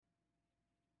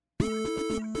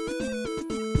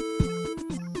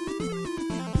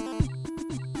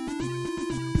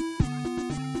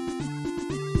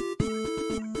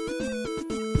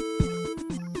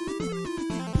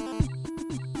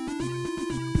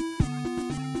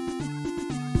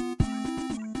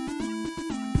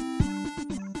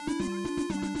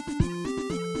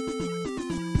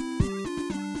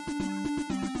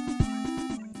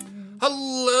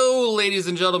Hello, ladies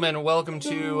and gentlemen. Welcome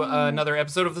to another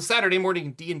episode of the Saturday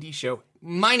Morning D&D Show.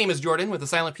 My name is Jordan with a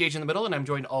silent PH in the middle, and I'm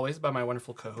joined always by my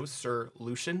wonderful co-host, Sir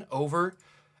Lucian, over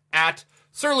at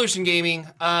Sir Lucian Gaming.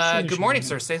 Good morning,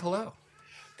 sir. Say hello.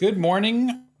 Good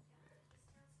morning.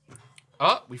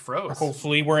 Oh, we froze.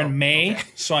 Hopefully we're in May, okay.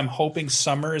 So I'm hoping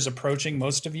summer is approaching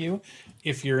most of you.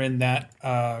 If you're in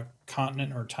that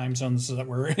continent or time zones that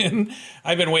we're in.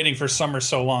 I've been waiting for summer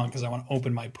so long because I want to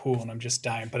open my pool and I'm just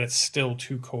dying, but it's still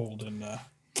too cold. And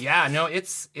yeah, no,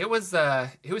 it was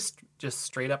just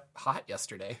straight up hot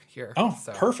yesterday here. Oh,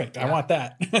 so, perfect. Yeah. I want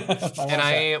that.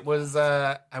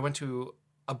 I went to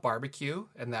a barbecue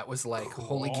and that was like, cool.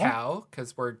 Holy cow,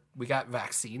 because we got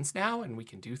vaccines now and we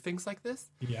can do things like this.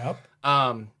 Yep.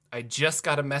 I just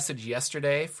got a message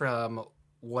yesterday from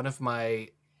one of my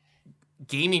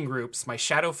gaming groups, my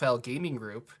Shadowfell gaming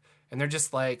group, and they're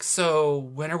just like, so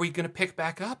when are we going to pick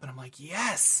back up? And I'm like,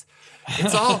 yes,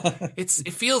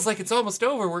 it feels like it's almost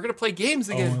over. We're going to play games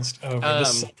again. Almost over. The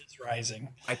sun is rising.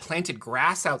 I planted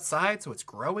grass outside, so it's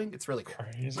growing. It's really cool.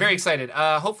 Crazy. Very excited.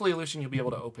 Hopefully, Lucian, you'll be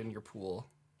able to open your pool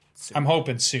soon. I'm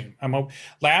hoping soon.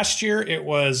 Last year it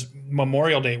was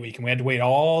Memorial Day week and we had to wait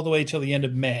all the way till the end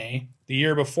of May. The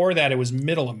year before that, it was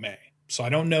middle of May. So I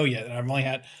don't know yet.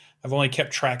 I've only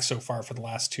kept track so far for the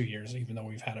last 2 years, even though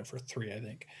we've had it for 3, I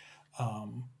think.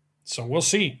 So we'll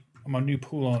see. I'm a new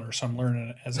pool owner, so I'm learning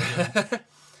it as I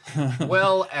go.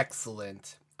 Well,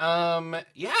 excellent. Hi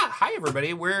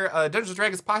everybody. We're a Dungeons &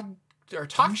 Dragons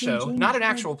talk show, not an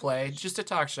actual play, just a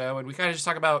talk show, and we kind of just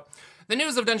talk about the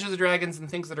news of Dungeons & Dragons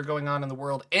and things that are going on in the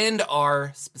world and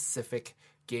our specific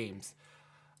games.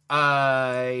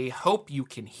 I hope you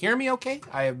can hear me okay.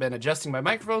 I have been adjusting my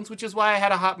microphones, which is why I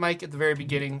had a hot mic at the very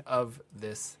beginning of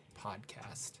this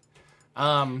podcast. Had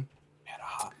a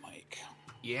hot mic.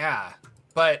 Yeah,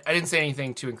 but I didn't say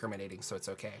anything too incriminating, so it's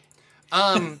okay.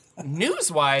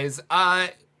 News-wise,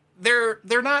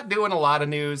 they're not doing a lot of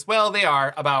news. Well, they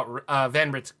are about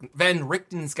Van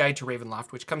Richten's Guide to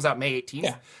Ravenloft, which comes out May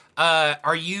 18th. Yeah.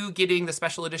 Are you getting the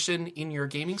special edition in your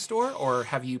gaming store, or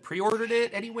have you pre-ordered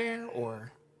it anywhere,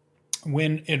 or...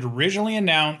 When it originally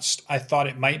announced, I thought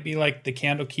it might be like the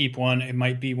Candlekeep one. It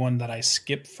might be one that I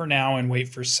skip for now and wait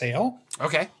for sale.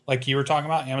 Okay. Like you were talking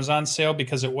about, Amazon sale,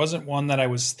 because it wasn't one that I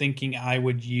was thinking I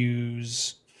would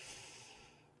use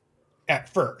at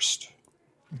first.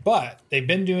 But they've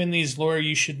been doing these Lore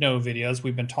You Should Know videos.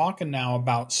 We've been talking now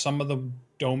about some of the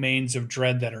domains of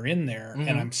dread that are in there. Mm-hmm.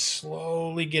 And I'm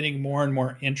slowly getting more and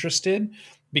more interested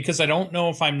because I don't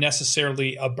know if I'm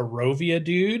necessarily a Barovia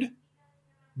dude.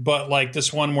 But like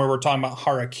this one where we're talking about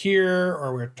Harakir,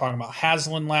 or we were talking about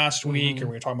Haslin last week, or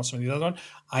we were talking about some of the other ones,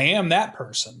 I am that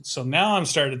person. So now I'm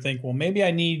starting to think, well, maybe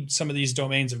I need some of these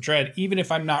domains of dread, even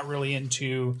if I'm not really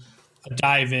into a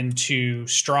dive into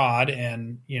Strahd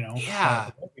and,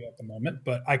 at the moment,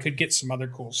 but I could get some other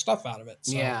cool stuff out of it.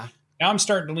 So now I'm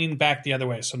starting to lean back the other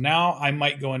way. So now I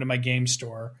might go into my game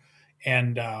store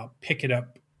and pick it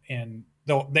up, and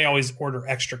they always order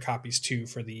extra copies too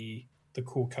for the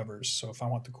cool covers. So if I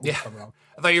want the cool cover,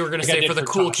 I thought you were going to say for the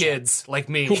cool kids like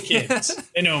me. Cool kids.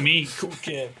 They know me. Cool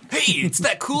kid. Hey, it's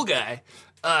that cool guy.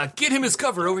 Get him his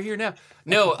cover over here now.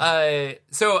 No,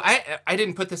 so I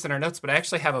didn't put this in our notes, but I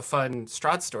actually have a fun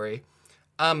Strahd story.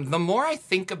 The more I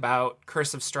think about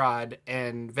Curse of Strahd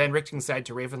and Van Richten's Guide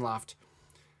to Ravenloft,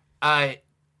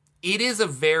 it is a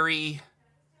very...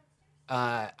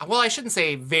 I shouldn't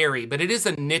say very, but it is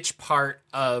a niche part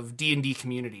of D&D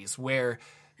communities where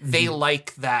they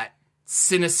like that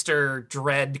sinister,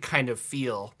 dread kind of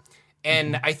feel.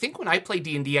 And I think when I play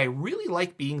D&D, I really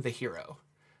like being the hero.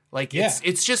 Like,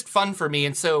 it's just fun for me.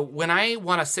 And so when I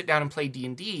want to sit down and play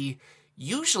D&D,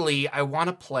 usually I want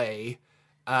to play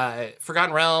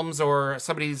Forgotten Realms or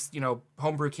somebody's,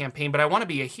 homebrew campaign, but I want to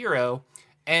be a hero.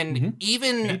 And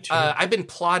even I've been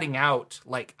plotting out,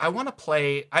 I've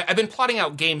been plotting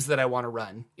out games that I want to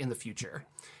run in the future.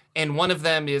 And one of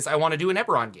them is I want to do an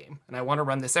Eberron game, and I want to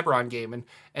run this Eberron game.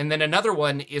 And then another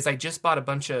one is I just bought a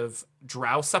bunch of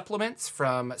Drow supplements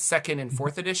from 2nd and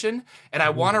 4th edition, and I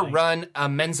want to run a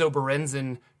Menzo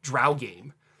Berenzin Drow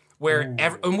game. Where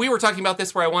and we were talking about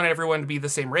this, where I want everyone to be the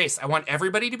same race. I want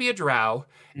everybody to be a Drow,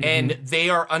 and they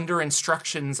are under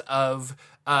instructions of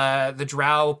the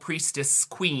Drow priestess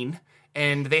queen,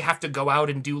 and they have to go out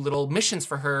and do little missions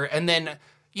for her. And then,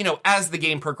 you know, as the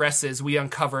game progresses, we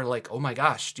uncover like, oh my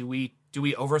gosh, do we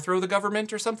overthrow the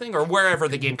government or something, or wherever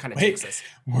the game kind of takes us?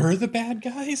 We're the bad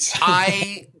guys.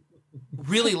 I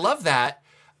really love that.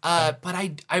 But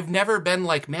I've never been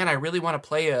like, man, I really want to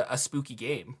play a spooky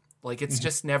game. Like, it's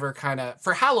just never kind of,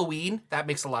 for Halloween, that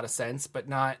makes a lot of sense, but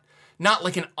not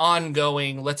like an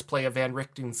ongoing, let's play a Van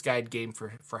Richten's Guide game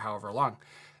for however long.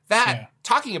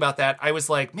 Talking about that, I was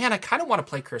like, man, I kind of want to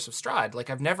play Curse of Strahd. Like,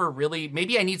 I've never really,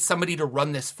 maybe I need somebody to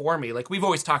run this for me. Like, we've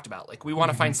always talked about, like, we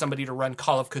want to find somebody to run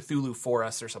Call of Cthulhu for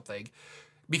us or something.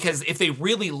 Because if they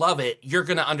really love it, you're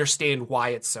going to understand why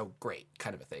it's so great,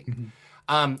 kind of a thing.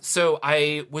 So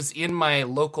I was in my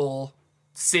local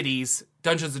city's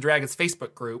Dungeons & Dragons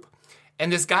Facebook group,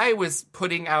 and this guy was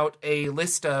putting out a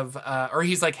list of, or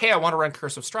he's like, hey, I want to run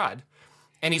Curse of Strahd,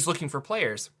 and he's looking for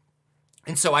players.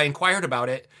 And so I inquired about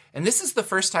it, and this is the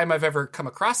first time I've ever come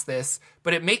across this,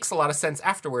 but it makes a lot of sense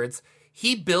afterwards.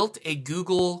 He built a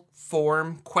Google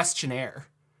form questionnaire,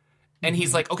 and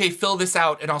he's like, okay, fill this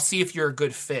out, and I'll see if you're a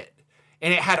good fit.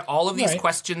 And it had all of these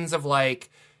questions of like,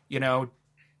 you know,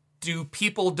 do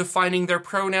people defining their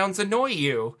pronouns annoy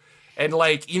you? And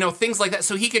like, you know, things like that.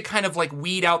 So he could kind of like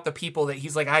weed out the people that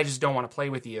he's like, I just don't want to play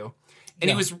with you. And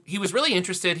he was really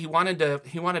interested. He wanted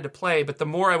to play, but the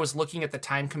more I was looking at the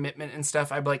time commitment and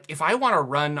stuff, I'd be like, if I want to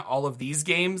run all of these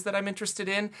games that I'm interested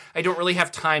in, I don't really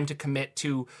have time to commit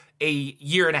to a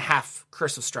 1.5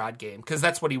 Curse of Strahd game, because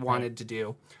that's what he wanted to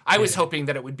do. I was hoping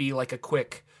that it would be like a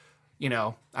quick, you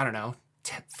know, I don't know,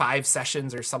 5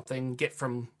 sessions or something, get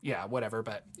from, whatever,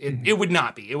 but it would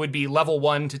not be. It would be level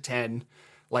 1 to 10,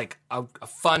 like a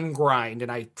fun grind, and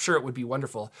I'm sure it would be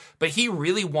wonderful. But he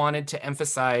really wanted to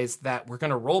emphasize that we're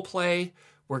going to role play,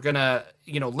 we're going to,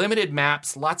 you know, limited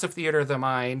maps, lots of theater of the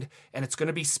mind, and it's going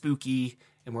to be spooky,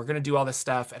 and we're going to do all this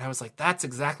stuff. And I was like, that's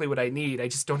exactly what I need. I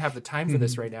just don't have the time for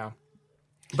this right now.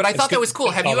 But I thought that was cool.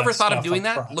 Have you ever thought of doing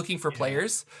that, looking for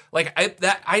players? Like,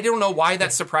 I don't know why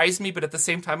that surprised me, but at the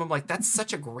same time, I'm like, that's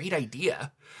such a great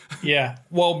idea. Yeah.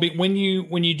 Well, when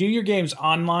you do your games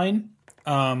online,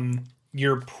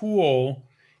 your pool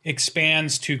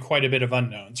expands to quite a bit of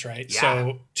unknowns, right? Yeah.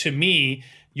 So to me,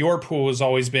 your pool has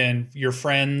always been your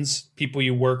friends, people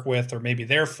you work with, or maybe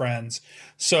their friends.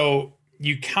 So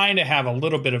you kind of have a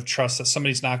little bit of trust that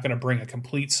somebody's not going to bring a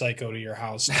complete psycho to your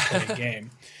house to play a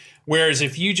game. Whereas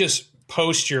if you just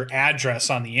post your address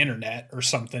on the internet or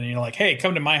something, and you're like, hey,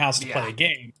 come to my house to play a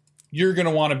game, you're going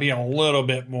to want to be a little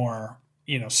bit more,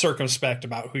 you know, circumspect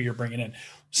about who you're bringing in.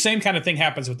 Same kind of thing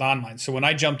happens with online. So when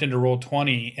I jumped into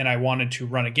Roll20 and I wanted to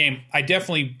run a game, I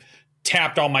definitely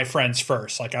tapped all my friends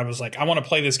first. Like, I was like, I want to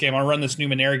play this game. I want to run this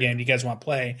Numenera game. Do you guys want to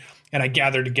play? And I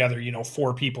gathered together, you know,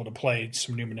 4 people to play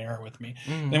some Numenera with me.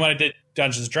 And then when I did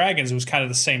Dungeons & Dragons, it was kind of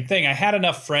the same thing. I had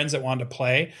enough friends that wanted to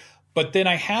play, but then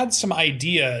I had some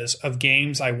ideas of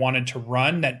games I wanted to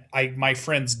run that my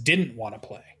friends didn't want to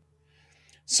play.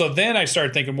 So then I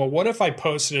started thinking, well, what if I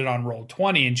posted it on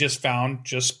Roll20 and just found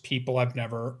just people I've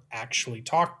never actually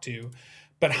talked to?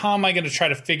 But how am I going to try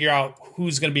to figure out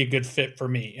who's going to be a good fit for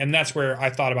me? And that's where I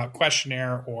thought about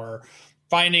questionnaire, or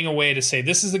finding a way to say,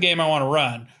 this is the game I want to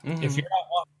run. If you're not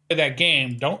wanting to play that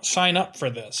game, don't sign up for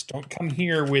this. Don't come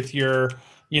here with your,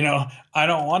 you know, I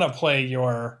don't want to play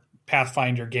your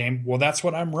Pathfinder game. Well, that's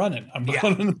what I'm running. I'm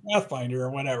running the Pathfinder or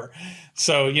whatever.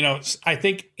 So, you know, I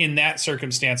think in that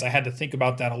circumstance, I had to think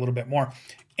about that a little bit more.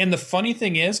 And the funny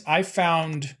thing is, I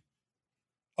found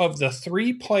of the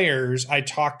 3 players I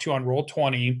talked to on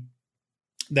Roll20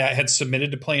 that had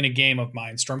submitted to playing a game of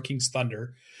mine, Storm King's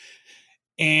Thunder,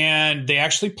 and they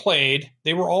actually played,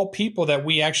 they were all people that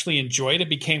we actually enjoyed. It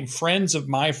became friends of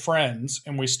my friends,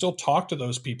 and we still talk to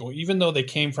those people, even though they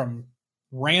came from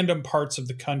random parts of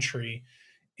the country,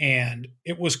 and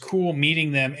it was cool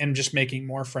meeting them and just making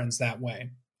more friends that way.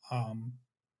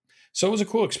 So it was a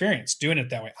cool experience doing it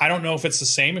that way. I don't know if it's the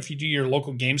same if you do your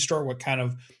local game store, what kind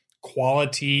of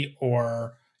quality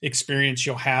or experience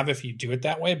you'll have if you do it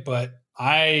that way, but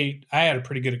I had a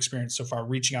pretty good experience so far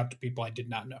reaching out to people I did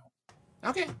not know.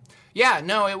 Okay. Yeah,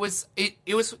 no, it was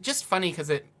just funny because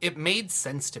it made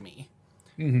sense to me.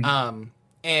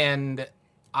 And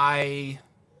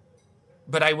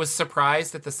but I was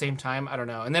surprised at the same time. I don't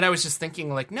know. And then I was just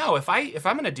thinking, like, no, if I'm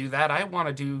going to do that, I want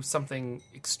to do something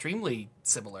extremely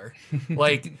similar.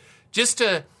 Like,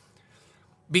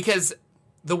 because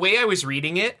the way I was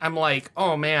reading it, I'm like,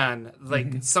 oh man,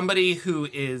 like somebody who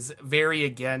is very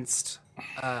against,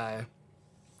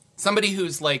 somebody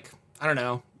who's like, I don't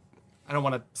know, I don't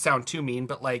want to sound too mean,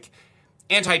 but like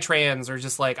anti-trans, or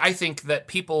just like, I think that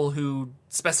people who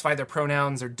specify their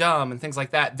pronouns are dumb and things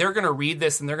like that, they're going to read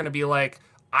this and they're going to be like,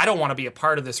 I don't want to be a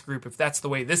part of this group if that's the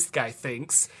way this guy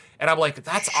thinks. And I'm like,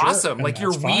 that's awesome. and Like,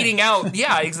 you're that's fine. weeding out.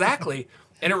 Yeah, exactly.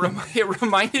 And it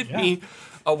reminded me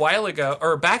a while ago,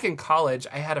 or back in college,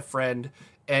 I had a friend,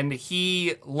 and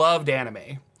he loved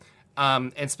anime.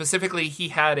 And specifically, he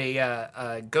had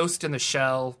a Ghost in the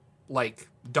Shell, like,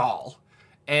 doll.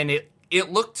 And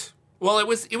it looked... Well, it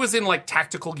was in, like,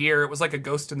 tactical gear. It was like a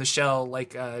Ghost in the Shell,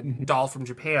 like, doll from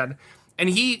Japan. And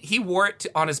he wore it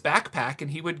on his backpack,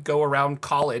 and he would go around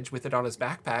college with it on his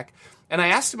backpack. And I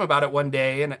asked him about it one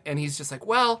day, and he's just like,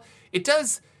 well, it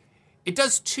does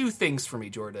two things for me,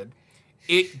 Jordan.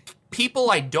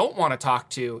 People I don't want to talk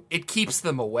to, it keeps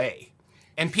them away.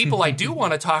 And people I do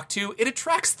want to talk to, it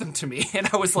attracts them to me. And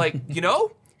I was like,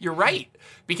 you're right.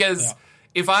 Because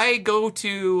if I go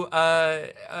to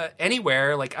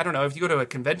anywhere, like, I don't know, if you go to a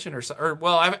convention or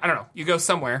well, I don't know, you go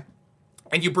somewhere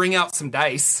and you bring out some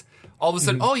dice, all of a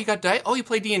sudden, oh, you got dice? Oh, you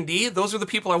play D&D? Those are the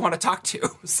people I want to talk to.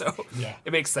 So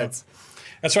it makes sense.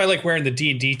 That's why I like wearing the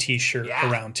D&D t-shirt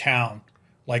around town.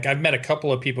 Like, I've met a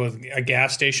couple of people, a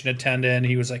gas station attendant.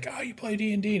 He was like, oh, you play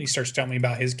D&D? And he starts telling me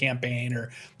about his campaign,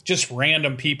 or just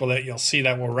random people that you'll see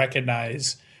that will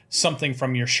recognize something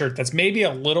from your shirt that's maybe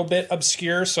a little bit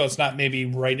obscure, so it's not maybe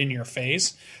right in your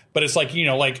face. But it's like,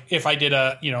 like if I did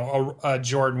a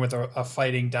Jordan with a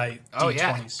fighting die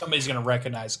D20, somebody's going to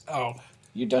recognize, oh,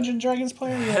 you Dungeons & Dragons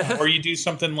player? Yeah. Or you do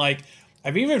something like,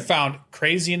 I've even found,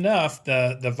 crazy enough,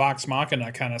 the Vox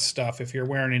Machina kind of stuff. If you're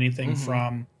wearing anything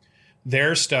from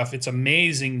their stuff, it's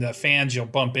amazing the fans you'll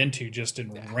bump into just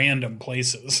in random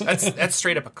places. That's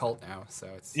straight up a cult now. So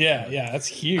it's that's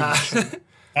huge.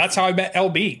 That's how I met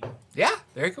LB. Yeah,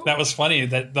 very cool. That was funny,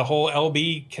 that the whole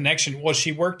LB connection. Well,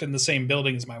 she worked in the same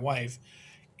building as my wife,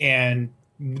 and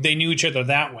they knew each other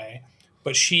that way.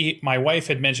 But my wife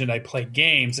had mentioned I play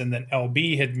games, and then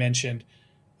LB had mentioned,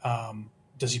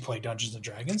 does he play Dungeons and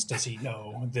Dragons? Does he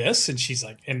know this? And she's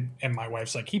like, and my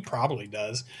wife's like, he probably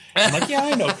does. I'm like, yeah,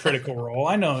 I know Critical Role.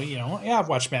 I know, I've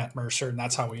watched Matt Mercer, and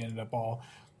that's how we ended up all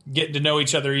getting to know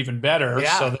each other even better.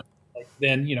 Yeah. So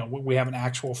then, we have an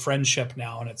actual friendship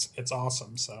now, and it's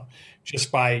awesome. So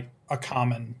just by a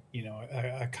common,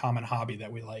 a common hobby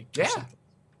that we like. Yeah.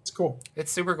 It's cool.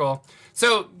 It's super cool.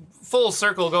 So full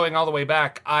circle going all the way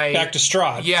back. Back to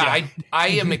Strahd. Yeah. I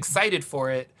am excited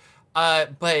for it.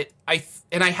 But I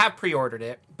have pre-ordered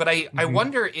it, but I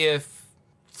wonder if,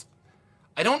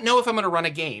 I don't know if I'm going to run a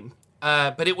game.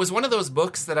 But it was one of those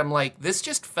books that I'm like, this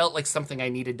just felt like something I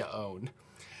needed to own.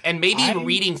 And maybe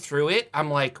reading through it, I'm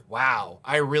like, wow,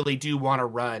 I really do want to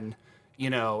run,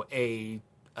 a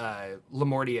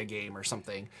Lamortia game or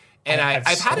something. And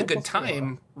I've had a good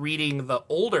time reading the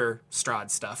older Strahd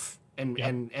stuff and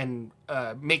making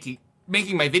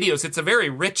my videos. It's a very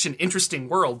rich and interesting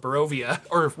world, Barovia,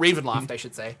 or Ravenloft, I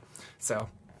should say. So,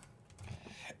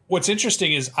 what's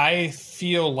interesting is I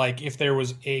feel like if there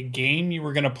was a game you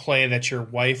were going to play that your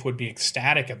wife would be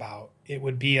ecstatic about, it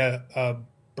would be a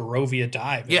Barovia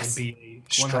dive. It would be a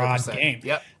Strahd 100%. game.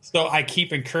 Yep. So I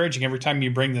keep encouraging every time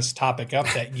you bring this topic up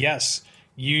that yes,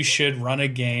 you should run a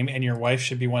game, and your wife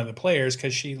should be one of the players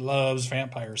because she loves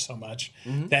vampires so much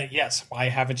that, yes, why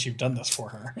haven't you done this for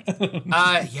her?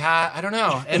 I don't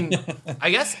know. And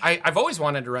I guess I've always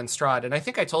wanted to run Strahd, and I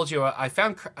think I told you I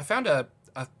found a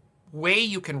way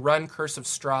you can run Curse of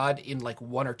Strahd in like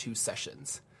 1 or 2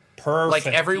 sessions. Perfect.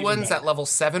 Like everyone's at level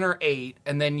 7 or 8,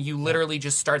 and then you literally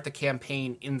just start the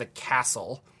campaign in the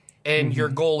castle, and your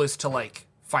goal is to like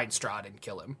find Strahd and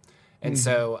kill him. And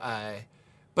so,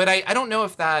 but I don't know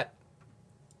if that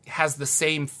has the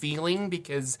same feeling,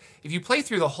 because if you play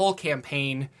through the whole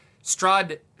campaign,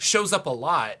 Strahd shows up a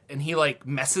lot, and he like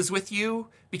messes with you,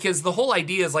 because the whole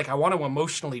idea is like, I want to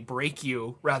emotionally break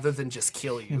you rather than just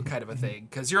kill you, kind of a thing.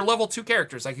 Because you're level 2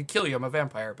 characters, I could kill you. I'm a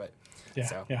vampire, but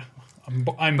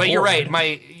I'm but you're bored.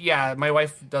 right. My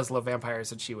wife does love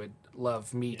vampires, and she would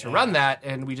love me to run that,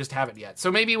 and we just haven't yet.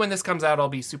 So maybe when this comes out, I'll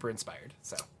be super inspired.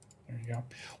 So there you go.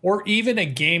 Or even a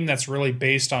game that's really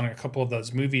based on a couple of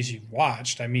those movies you've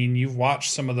watched. I mean, you've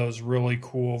watched some of those really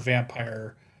cool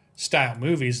vampire style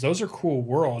movies. Those are cool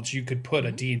worlds you could put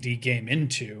a D&D game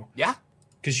into. Yeah.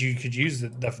 Because you could use the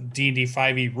D&D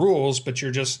 5e rules, but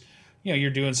you're just,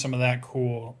 you're doing some of that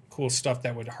cool stuff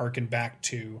that would harken back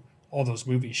to all those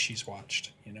movies she's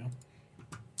watched,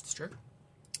 It's true.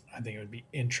 I think it would be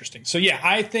interesting. So, yeah,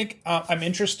 I think I'm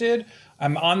interested.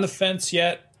 I'm on the fence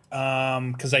yet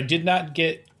because I did not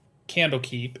get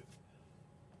Candlekeep.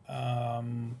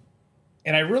 And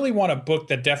I really want a book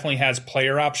that definitely has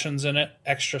player options in it,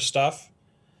 extra stuff.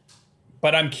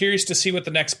 But I'm curious to see what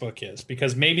the next book is,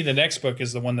 because maybe the next book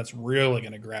is the one that's really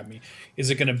going to grab me. Is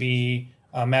it going to be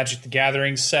Magic the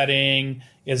Gathering setting?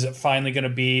 Is it finally going to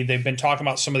be? They've been talking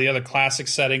about some of the other classic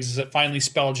settings. Is it finally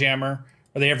Spelljammer?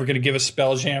 Are they ever going to give us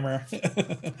Spelljammer?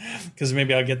 Because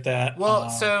maybe I'll get that. Well,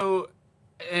 so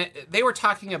they were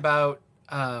talking about.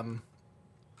 Because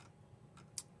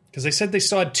they said they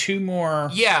still had 2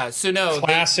 more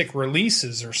classic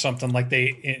releases or something, like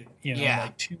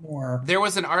like 2 more. There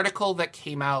was an article that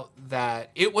came out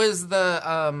that it was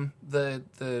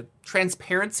the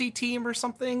transparency team or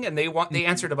something, and they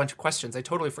answered a bunch of questions. I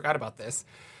totally forgot about this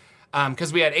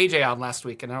because we had AJ on last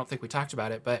week, and I don't think we talked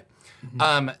about it. But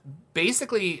Wizards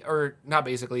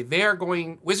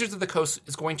of the Coast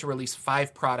is going to release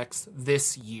 5 products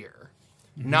this year.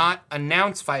 Not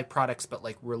announce 5 products, but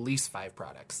like release 5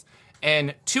 products.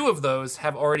 And 2 of those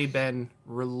have already been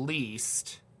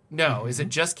released. No, is it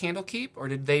just Candlekeep, or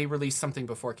did they release something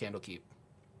before Candlekeep?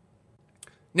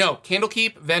 No,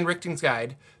 Candlekeep, Van Richten's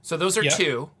Guide. So those are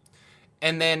 2.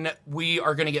 And then we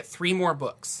are going to get 3 more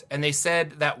books. And they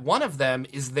said that one of them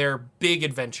is their big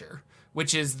adventure,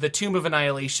 which is the Tomb of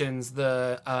Annihilations,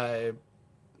 the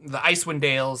Icewind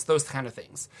Dales, those kind of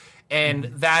things. And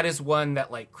that is one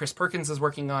that like Chris Perkins is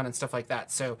working on and stuff like that.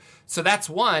 So that's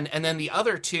one. And then the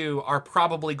other 2 are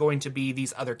probably going to be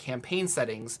these other campaign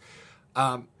settings.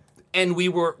 And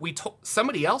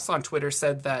somebody else on Twitter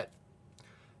said that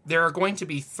there are going to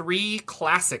be 3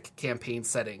 classic campaign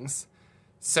settings.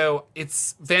 So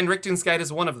it's Van Richten's Guide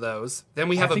is one of those. Then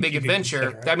we have a big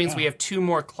adventure. That means we have 2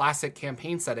 more classic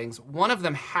campaign settings. One of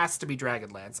them has to be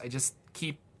Dragonlance. I just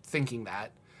keep thinking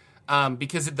that.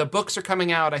 Because the books are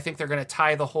coming out, I think they're going to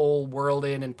tie the whole world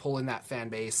in and pull in that fan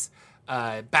base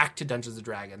back to Dungeons &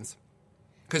 Dragons.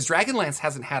 Because Dragonlance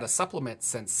hasn't had a supplement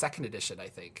since 2nd edition, I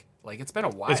think. Like, it's been a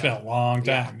while. It's been a long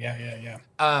time. Yeah.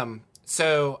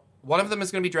 So one of them is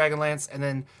going to be Dragonlance,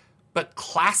 but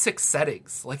classic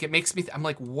settings. Like, it makes me... I'm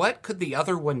like, what could the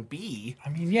other one be? I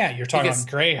mean, yeah, you're talking about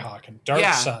Greyhawk and Dark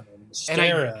Sun and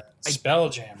Stera and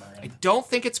Spelljammer. I don't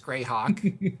think it's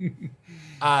Greyhawk.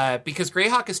 Because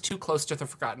Greyhawk is too close to the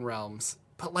Forgotten Realms.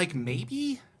 But, like,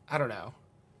 maybe? I don't know.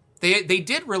 They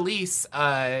did release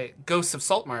Ghosts of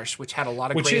Saltmarsh, which had a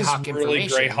lot of Greyhawk information. Which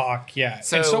is really Greyhawk, yeah.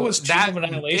 And so was Tomb of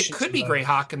Annihilation. It could be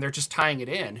Greyhawk, and they're just tying it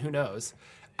in. Who knows?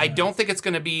 Yeah. I don't think it's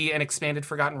going to be an expanded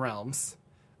Forgotten Realms,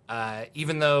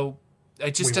 even though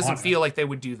it just doesn't feel like they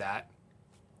would do that.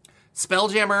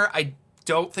 Spelljammer, I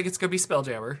don't think it's going to be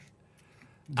Spelljammer.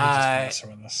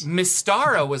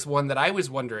 Mystara was one that I was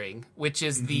wondering, which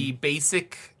is the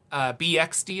basic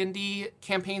BX D&D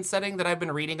campaign setting that I've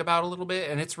been reading about a little bit,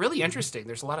 and it's really interesting.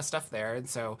 There's a lot of stuff there, and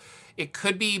so it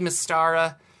could be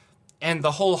Mystara and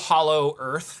the whole Hollow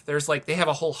Earth. There's like they have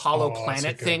a whole Hollow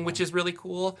Planet thing, which is really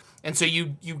cool. And so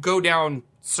you go down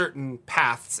certain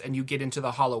paths and you get into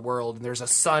the Hollow World, and there's a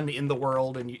sun in the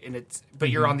world, and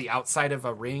you're on the outside of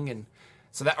a ring, and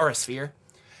so that or a sphere.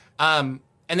 And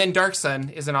then Dark Sun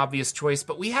is an obvious choice,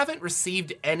 but we haven't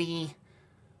received any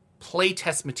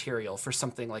playtest material for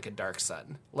something like a Dark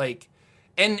Sun. Like,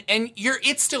 and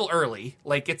it's still early,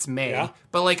 like it's May,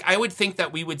 but like I would think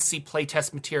that we would see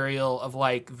playtest material of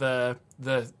like the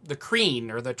Kreen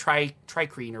or the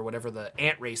Tri-Kreen or whatever the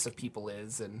ant race of people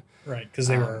is, and right, because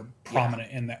they were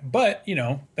prominent in that. But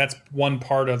that's one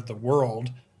part of the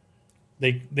world.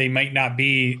 They might not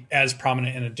be as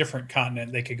prominent in a different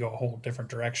continent. They could go a whole different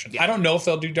direction. Yeah. I don't know if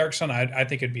they'll do Dark Sun. I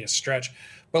think it'd be a stretch.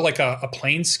 But like a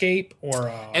Planescape or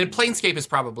and Planescape is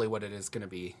probably what it is going to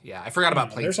be. Yeah, I forgot about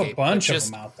Planescape. There's a bunch of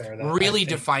them out there. That really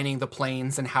defining the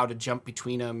planes and how to jump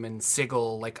between them, and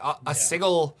Sigil. Like a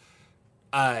Sigil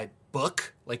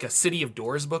book, like a City of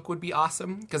Doors book would be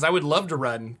awesome, because I would love to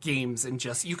run games and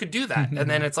just you could do that. And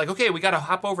then it's like, okay, we got to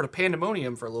hop over to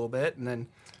Pandemonium for a little bit, and then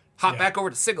hop back over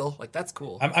to Sigil. Like, that's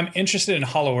cool. I'm interested in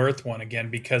Hollow Earth one again,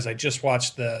 because I just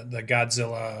watched the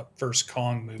Godzilla vs.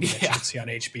 Kong movie that you can see on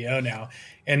HBO now.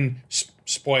 And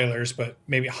spoilers, but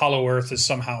maybe Hollow Earth is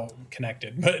somehow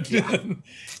connected. But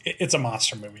it's a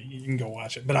monster movie. You can go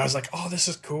watch it. But I was like, oh, this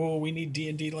is cool. We need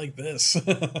D&D like this.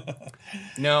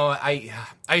 No,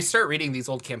 I start reading these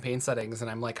old campaign settings,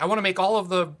 and I'm like, I want to make all of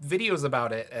the videos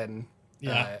about it. And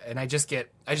and I just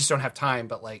don't have time,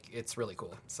 but like it's really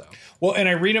cool. So well, and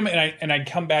I read them, and I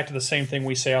come back to the same thing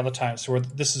we say all the time. So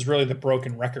this is really the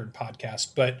broken record podcast,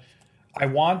 but I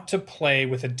want to play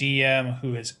with a DM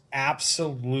who is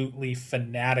absolutely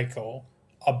fanatical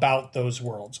about those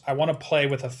worlds. I want to play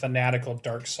with a fanatical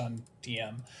Dark Sun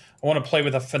DM. I want to play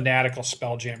with a fanatical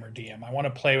Spelljammer DM. I want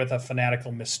to play with a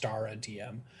fanatical Mystara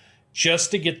DM,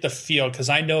 just to get the feel, because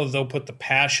I know they'll put the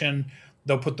passion.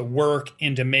 They'll put the work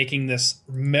into making this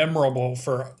memorable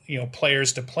for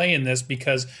players to play in this,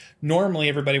 because normally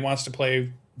everybody wants to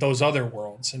play those other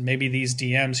worlds. And maybe these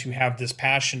DMs who have this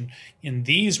passion in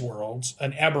these worlds, a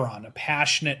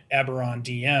passionate Eberron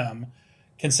DM,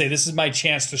 can say, this is my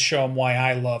chance to show them why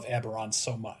I love Eberron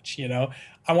so much.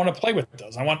 I want to play with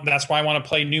those. That's why I want to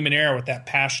play Numenera with that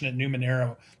passionate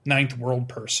Numenera ninth world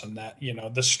person, that,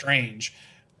 the strange,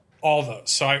 all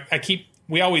those. So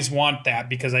we always want that,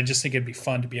 because I just think it'd be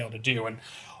fun to be able to do. And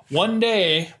one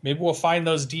day, maybe we'll find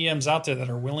those DMs out there that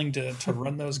are willing to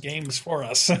run those games for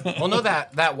us. Well, no,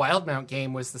 that Wildmount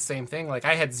game was the same thing. Like,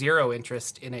 I had zero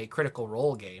interest in a Critical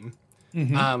Role game.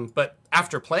 Mm-hmm. But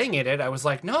after playing it, I was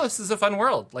like, no, this is a fun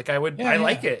world. Like, I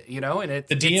like it, and it's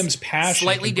the DM's passion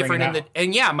slightly different.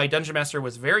 And my Dungeon Master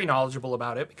was very knowledgeable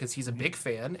about it, because he's a big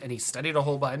fan and he studied a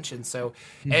whole bunch. And so,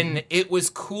 and it was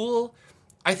cool.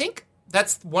 I think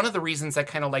that's one of the reasons I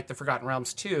kind of like the Forgotten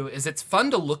Realms too, is it's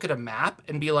fun to look at a map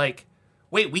and be like,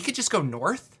 wait, we could just go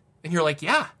north? And you're like,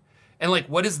 yeah. And like,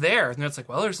 what is there? And it's like,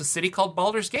 well, there's a city called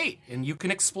Baldur's Gate, and you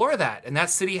can explore that. And that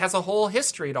city has a whole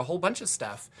history and a whole bunch of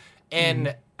stuff.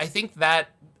 And I think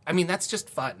that's just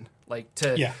fun. Like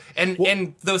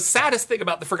and the saddest thing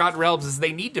about the Forgotten Realms is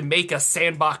they need to make a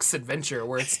sandbox adventure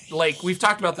where it's like, we've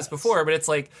talked about this before, but it's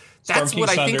like, that's what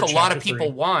I think a lot of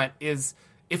people want is,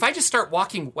 if I just start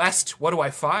walking west, what do I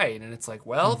find? And it's like,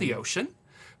 well, the ocean,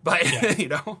 but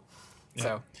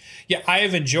so. Yeah, I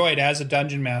have enjoyed, as a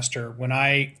Dungeon Master, when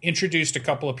I introduced a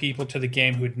couple of people to the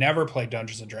game who had never played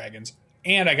Dungeons & Dragons,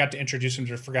 and I got to introduce them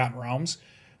to Forgotten Realms.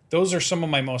 Those are some of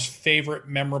my most favorite,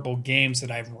 memorable games that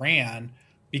I've ran,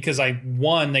 because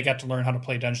they got to learn how to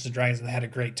play Dungeons & Dragons and they had a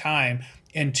great time.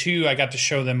 And two, I got to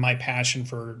show them my passion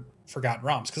for Forgotten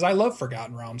Realms, because I love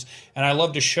Forgotten Realms, and I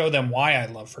love to show them why I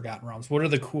love Forgotten Realms. What are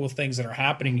the cool things that are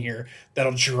happening here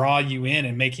that'll draw you in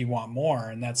and make you want more?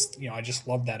 And that's, I just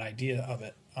love that idea of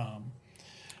it.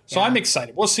 So I'm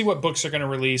excited. We'll see what books are going to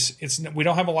release. We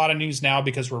don't have a lot of news now,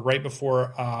 because we're right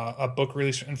before a book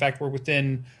release. In fact, we're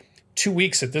within 2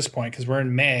 weeks at this point, because we're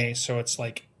in May. So it's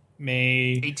like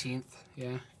May 18th.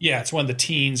 Yeah. Yeah. It's one of the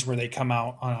teens where they come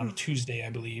out on a Tuesday, I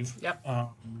believe. Yep.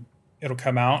 It'll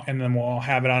come out, and then we'll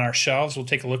have it on our shelves. We'll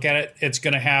take a look at it. It's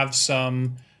going to have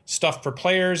some stuff for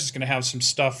players. It's going to have some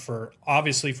stuff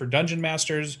obviously for Dungeon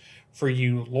Masters, for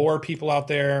you lore people out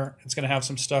there. It's going to have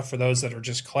some stuff for those that are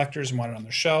just collectors and want it on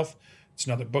their shelf. It's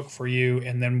another book for you.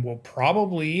 And then we'll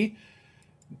probably,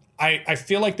 I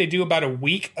feel like they do about a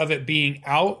week of it being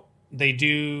out. They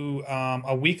do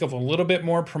a week of a little bit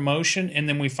more promotion, and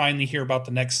then we finally hear about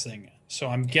the next thing. So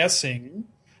I'm guessing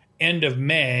end of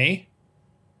May,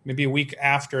 maybe a week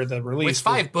after the release. With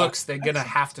 5 books, they're going to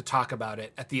have to talk about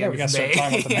it at the end of May. We got to start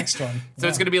talking about the next one. So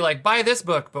it's going to be like, buy this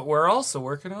book, but we're also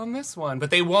working on this one.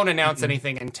 But they won't announce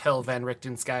anything until Van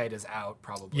Richten's Guide is out,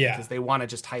 probably. Yeah. Because they want to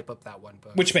just hype up that one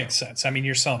book. Which makes sense. I mean,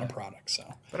 you're selling a product,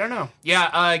 so. But I don't know.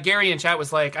 Yeah, Gary in chat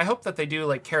was like, I hope that they do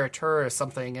like Caricature or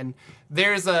something. And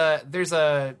there's a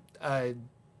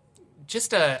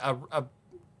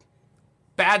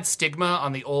bad stigma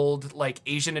on the old like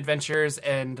Asian adventures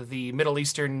and the Middle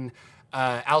Eastern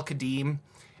Al-Qadim.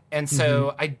 And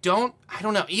so I don't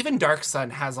know. Even Dark Sun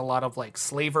has a lot of like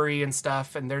slavery and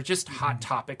stuff, and they're just hot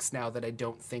topics now that I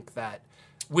don't think that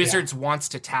Wizards wants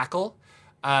to tackle.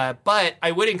 But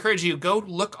I would encourage you, go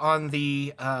look on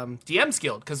the DMs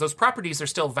Guild, because those properties are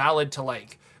still valid to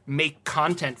like make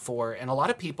content for, and a lot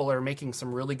of people are making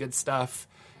some really good stuff.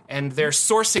 And they're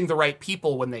sourcing the right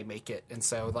people when they make it. And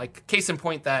so, like, case in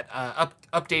point, that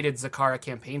updated Zakara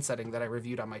campaign setting that I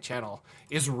reviewed on my channel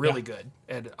is really good.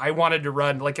 And I wanted to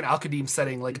run, like, an Al-Qadim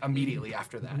setting, like, immediately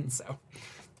after that. So,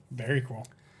 very cool.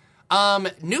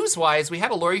 News-wise, we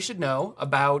had a lore you should know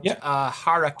about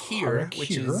Harakir,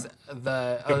 which is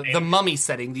the mummy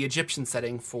setting, the Egyptian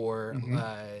setting for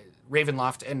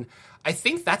Ravenloft. And I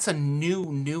think that's a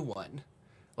new one.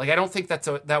 Like, I don't think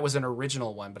that was an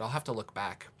original one, but I'll have to look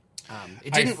back.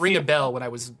 It didn't ring a bell when I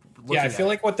was looking at it. I feel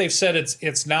like what they've said,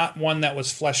 it's not one that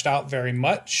was fleshed out very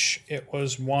much. It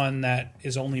was one that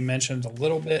is only mentioned a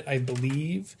little bit, I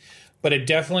believe. But it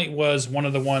definitely was one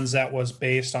of the ones that was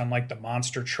based on, like, the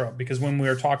monster trope. Because when we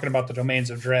were talking about the Domains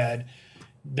of Dread,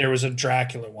 there was a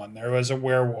Dracula one, there was a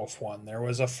werewolf one, there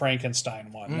was a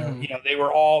Frankenstein one.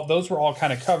 Those were all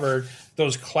kind of covered,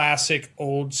 those classic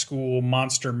old school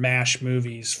monster mash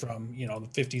movies from, the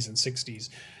 50s and 60s.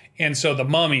 And so the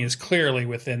Mummy is clearly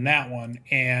within that one.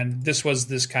 And this was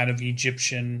this kind of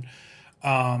Egyptian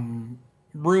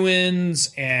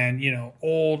ruins and,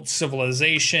 old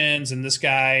civilizations. And this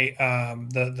guy,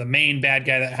 the main bad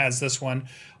guy that has this one,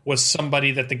 was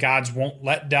somebody that the gods won't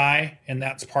let die, and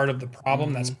that's part of the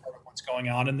problem. That's part of what's going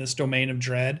on in this Domain of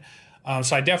Dread.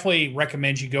 So I definitely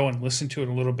recommend you go and listen to it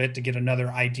a little bit to get another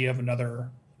idea of another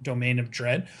Domain of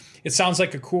Dread. It sounds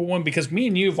like a cool one because me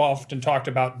and you have often talked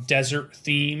about desert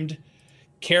themed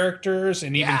characters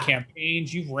and even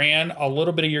campaigns. You ran a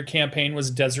little bit of your campaign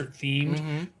was desert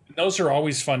themed. Those are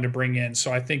always fun to bring in.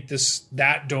 So I think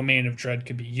that Domain of Dread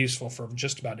could be useful for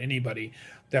just about anybody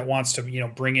that wants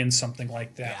to, bring in something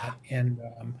like that. Yeah. And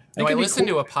I listened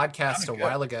to a podcast a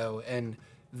while ago, and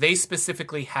they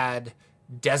specifically had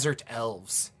desert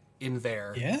elves in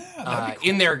their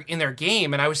in their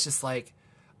game, and I was just like,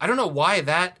 I don't know why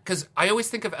that, because I always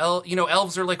think of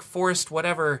elves are like forest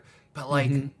whatever, but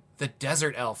like the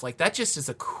desert elf, like that just is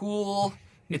a cool.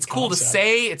 It's cool to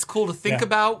say. It's cool to think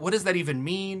about. What does that even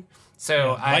mean?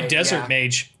 So my desert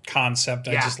mage concept,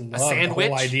 I just love the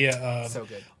whole idea of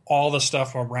all the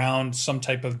stuff around some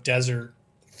type of desert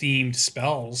themed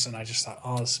spells, and I just thought,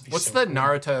 this would be what's the cool.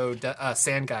 Naruto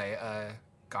sand guy?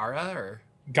 Gara?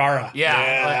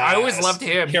 Yeah, I always loved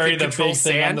him. Carry the big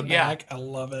thing on the back. I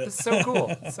love it. It's so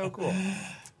cool. So cool.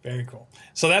 Very cool.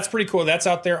 So that's pretty cool. That's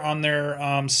out there on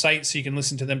their site, so you can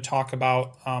listen to them talk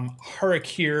about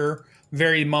Harakir.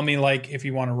 Very mummy-like if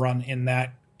you want to run in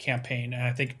that campaign, and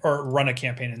I think, or run a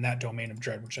campaign in that Domain of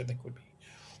Dread, which I think would be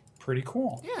pretty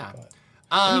cool. Yeah.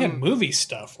 You have movie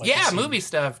stuff. Movie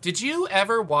stuff. Did you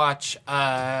ever watch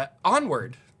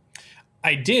Onward?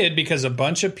 I did, because a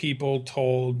bunch of people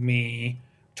told my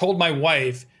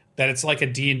wife that it's like a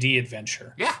D&D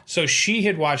adventure. Yeah. So she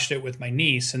had watched it with my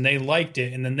niece, and they liked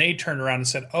it, and then they turned around and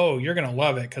said, "Oh, you're going to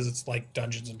love it because it's like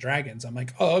Dungeons and Dragons." I'm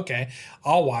like, "Oh, okay.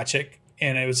 I'll watch it."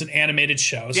 And it was an animated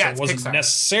show, so it wasn't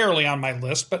necessarily on my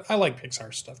list, but I like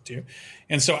Pixar stuff too.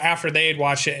 And so after they had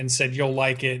watched it and said, "You'll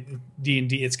like it,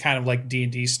 D&D," it's kind of like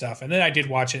D&D stuff. And then I did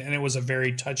watch it, and it was a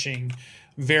very touching,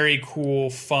 very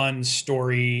cool, fun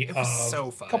story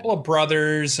of a couple of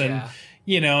brothers and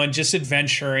and just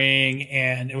adventuring,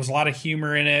 and it was a lot of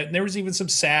humor in it. And there was even some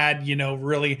sad,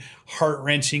 really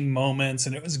heart-wrenching moments,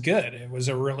 and it was good. It was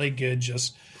a really good,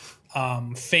 just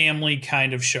family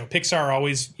kind of show. Pixar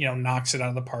always, knocks it out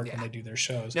of the park when they do their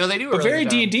shows. No, they do. But very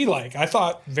D&D like. I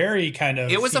thought very kind of.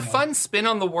 It was a fun spin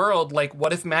on the world. Like,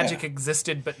 what if magic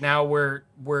existed, but now we're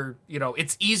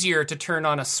it's easier to turn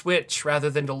on a switch rather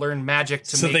than to learn magic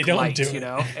to make light.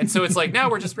 And so it's like now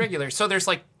we're just regular. So there's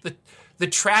like the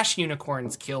trash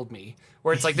unicorns killed me.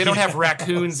 Where it's like they don't have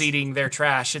raccoons eating their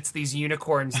trash. It's these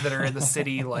unicorns that are in the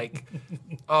city. Like,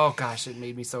 oh gosh, it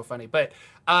made me so funny. But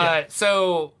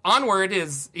so Onward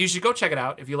you should go check it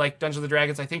out if you like Dungeons and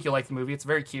Dragons. I think you'll like the movie. It's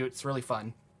very cute. It's really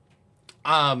fun.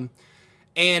 And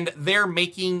they're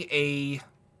making a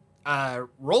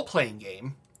role playing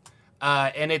game,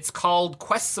 and it's called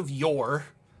Quests of Yore.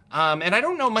 And I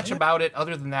don't know much about it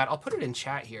other than that. I'll put it in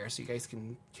chat here so you guys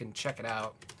can check it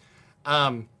out.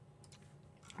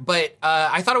 But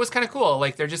I thought it was kind of cool.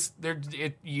 Like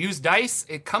you use dice.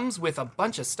 It comes with a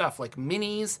bunch of stuff like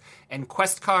minis and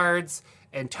quest cards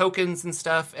and tokens and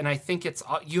stuff. And I think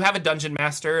you have a dungeon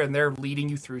master, and they're leading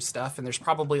you through stuff. And there's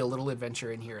probably a little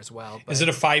adventure in here as well. But is it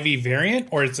a 5e variant,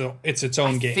 or it's its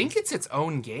own game? I think it's its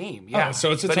own game. Yeah. Oh,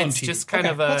 so it's its own. It's just kind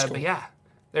of a. Cool. But yeah,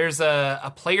 there's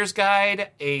a player's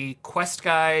guide, a quest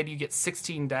guide. You get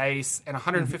 16 dice and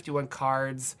 151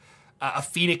 cards. A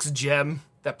Phoenix gem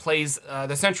that plays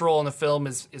the central role in the film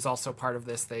is also part of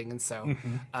this thing. And so,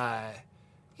 I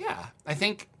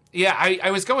think,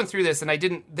 I was going through this, and I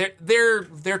didn't,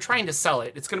 they're trying to sell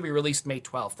it. It's going to be released May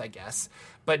 12th, I guess.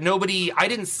 But I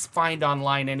didn't find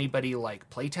online anybody like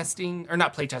playtesting, or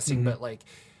not playtesting, but like,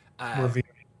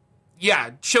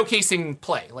 showcasing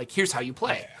play. Like, here's how you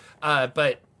play.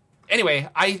 But anyway,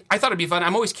 I thought it'd be fun.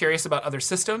 I'm always curious about other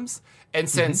systems. And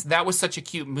since that was such a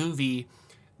cute movie,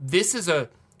 this is a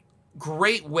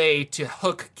great way to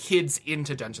hook kids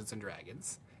into Dungeons and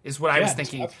Dragons, is what I was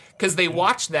thinking. Because they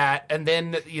watch that, and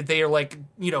then they are like,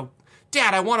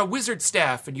 Dad, I want a wizard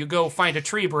staff. And you go find a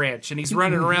tree branch, and he's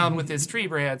running around with his tree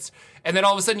branch. And then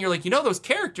all of a sudden you're like, those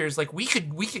characters, like we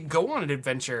could go on an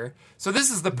adventure. So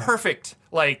this is the perfect,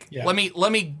 like, let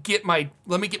me get my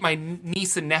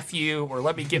niece and nephew, or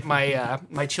let me get my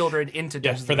my children into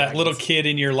Dungeons for that little kid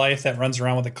in your life that runs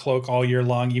around with a cloak all year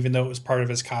long, even though it was part of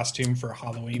his costume for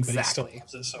Halloween, but he still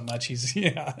loves it so much.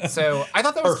 So I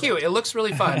thought that was cute. It looks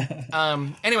really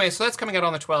fun. Anyway, so that's coming out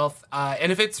on the 12th.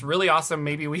 And if it's really awesome,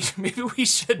 maybe we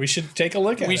should take a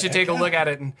look at it. We should take a look at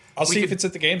it, and I'll see if it's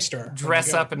at the game store.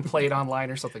 Dress up and play it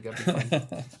online or something. That'd be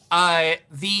fun.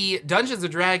 The Dungeons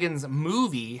and Dragons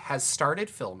movie has started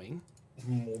filming.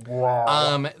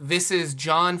 Wow. This is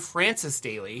John Francis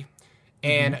Daly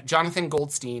and Jonathan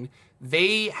Goldstein.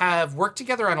 They have worked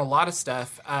together on a lot of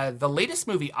stuff. The latest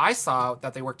movie I saw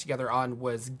that they worked together on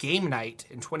was Game Night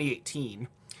in 2018.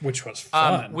 Which was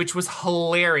fun. Which was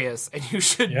hilarious. And you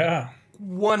should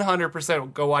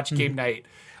 100% go watch Game Night.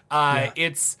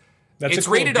 It's That's a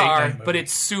rated cool date R, night movie. but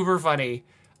it's super funny.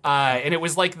 And it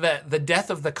was like the death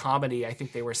of the comedy, I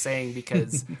think they were saying,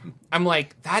 because I'm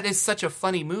like, that is such a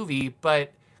funny movie,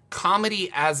 but comedy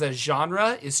as a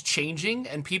genre is changing,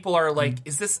 and people are like,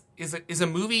 is a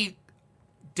movie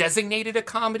designated a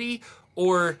comedy,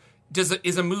 or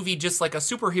is a movie just like a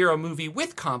superhero movie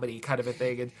with comedy kind of a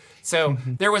thing? And so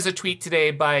there was a tweet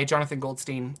today by Jonathan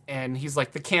Goldstein, and he's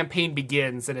like, the campaign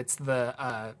begins, and it's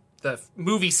the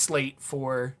movie slate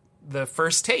for the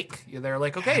first take. They're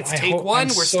like, okay, it's take one.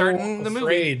 We're starting the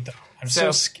movie. I'm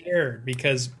so scared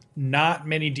because not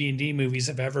many D&D movies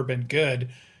have ever been good.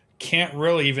 Can't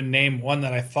really even name one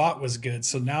that I thought was good.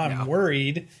 So now I'm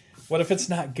worried. What if it's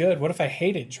not good? What if I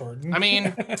hate it, Jordan? I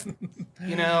mean,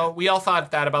 we all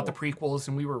thought that about the prequels,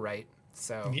 and we were right.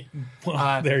 So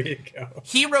there you go.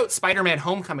 He wrote Spider-Man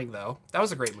Homecoming, though. That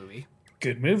was a great movie.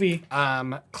 Good movie.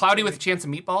 Cloudy with a Chance of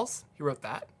Meatballs. He wrote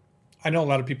that. I know a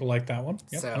lot of people like that one.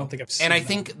 Yep, So, I don't think I've seen and I that.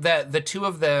 think that the two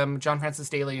of them, John Francis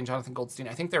Daley and Jonathan Goldstein,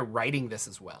 I think they're writing this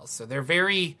as well. So they're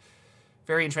very,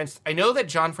 very entrenched. I know that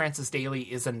John Francis Daley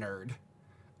is a nerd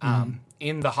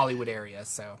in the Hollywood area.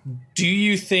 So, do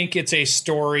you think it's a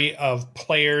story of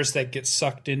players that get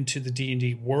sucked into the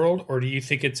D&D world, or do you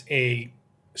think it's a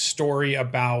story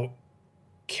about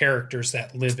characters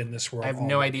that live in this world? I have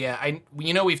no idea.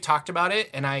 We've talked about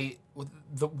it, and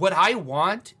what I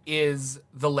want is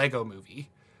the Lego movie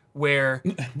where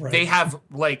they have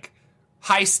like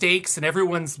high stakes and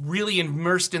everyone's really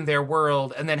immersed in their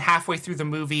world, and then halfway through the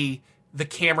movie the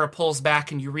camera pulls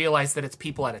back and you realize that it's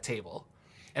people at a table.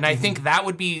 And I think that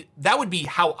would be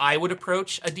how I would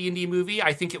approach a D&D movie.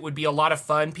 I think it would be a lot of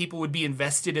fun. People would be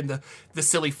invested in the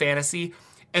silly fantasy,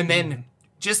 and then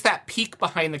just that peek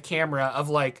behind the camera of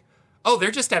like, oh,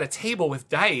 they're just at a table with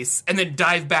dice, and then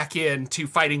dive back into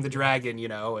fighting the dragon,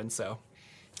 and so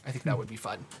I think that would be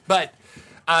fun. But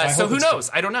so who knows?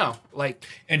 I don't know. Like,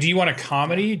 and do you want a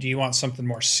comedy? Do you want something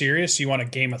more serious? Do you want a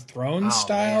Game of Thrones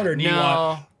style, or do you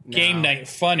want Game Night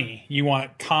funny? You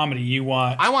want comedy?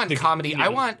 I want comedy. I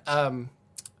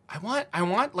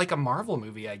want like a Marvel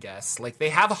movie, I guess. Like they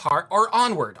have a heart, or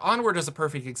Onward. Onward is a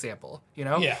perfect example.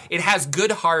 Yeah. It has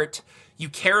good heart. You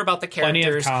care about the characters.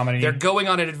 Plenty of comedy. They're going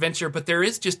on an adventure, but there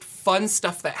is just fun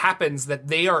stuff that happens that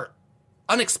they are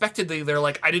unexpectedly. They're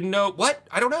like, I didn't know what.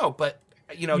 I don't know, but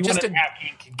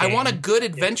I want a good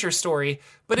adventure story,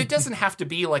 but it doesn't have to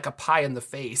be like a pie in the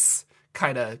face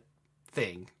kind of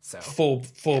thing. So full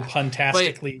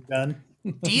puntastically done.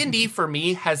 D&D for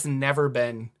me has never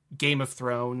been Game of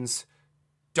Thrones,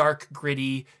 dark,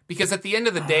 gritty, because at the end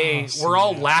of the day, we're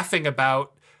all laughing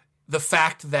about the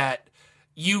fact that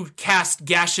you cast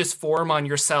gaseous form on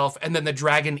yourself and then the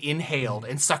dragon inhaled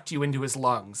and sucked you into his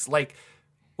lungs. Like,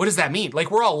 what does that mean? Like,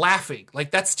 we're all laughing.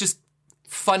 Like, that's just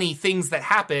funny things that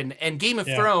happen, and Game of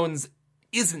Thrones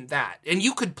isn't that. And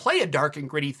you could play a dark and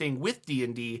gritty thing with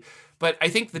D&D, but I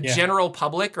think the general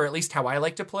public, or at least how I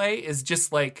like to play, is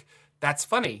just like, that's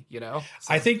funny, So.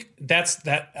 I think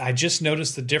that I just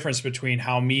noticed the difference between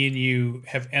how me and you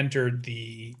have entered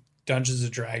the Dungeons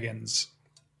and Dragons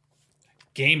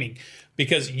gaming,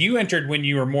 because you entered when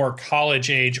you were more college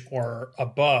age or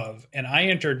above, and I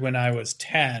entered when I was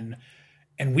 10,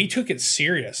 and we took it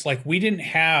serious. Like, we didn't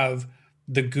have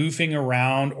the goofing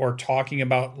around or talking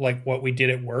about like what we did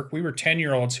at work. We were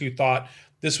 10-year-olds who thought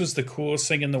this was the coolest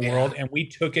thing in the world, and we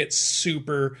took it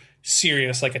super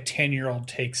serious, like a 10-year-old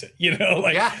takes it. We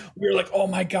were like, oh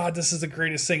my God, this is the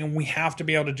greatest thing, and we have to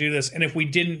be able to do this. And if we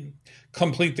didn't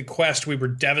complete the quest, we were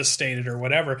devastated or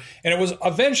whatever. And it was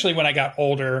eventually when I got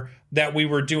older that we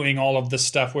were doing all of the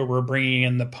stuff where we're bringing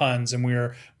in the puns and we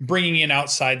were bringing in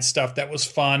outside stuff that was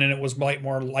fun, and it was like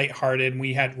more lighthearted, and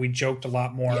we joked a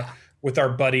lot more with our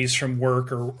buddies from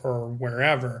work or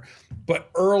wherever. But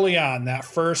early on, that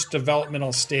first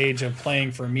developmental stage of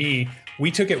playing for me, we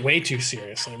took it way too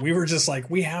seriously. We were just like,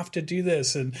 we have to do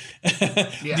this. And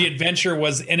the adventure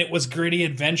it was gritty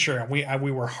adventure. And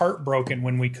we were heartbroken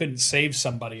when we couldn't save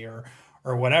somebody or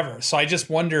whatever. So I just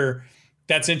wonder,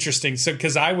 that's interesting. So,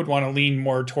 cause I would want to lean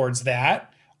more towards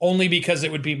that, only because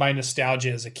it would be my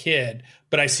nostalgia as a kid.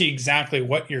 But I see exactly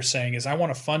what you're saying is I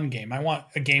want a fun game. I want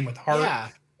a game with heart. Yeah.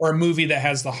 Or a movie that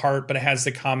has the heart, but it has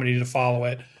the comedy to follow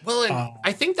it. Well, and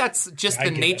I think that's just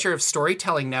the nature of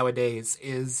storytelling nowadays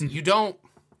is you don't...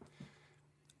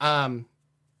 Lord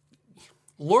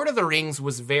of the Rings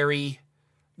was very...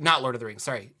 Not Lord of the Rings,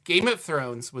 sorry. Game of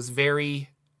Thrones was very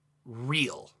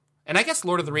real. And I guess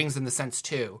Lord of the Rings in the sense,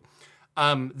 too.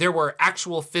 There were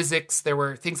actual physics. There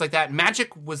were things like that.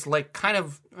 Magic was like kind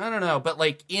of... I don't know, but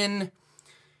like in...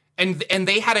 And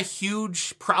they had a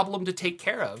huge problem to take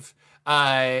care of.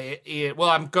 Well,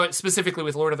 I'm going specifically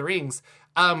with Lord of the Rings.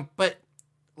 But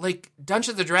like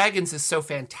Dungeons and Dragons is so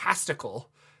fantastical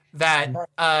that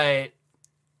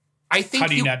I think how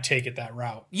do you not take it that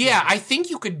route? Yeah, I think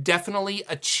you could definitely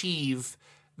achieve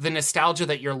the nostalgia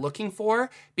that you're looking for,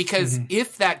 because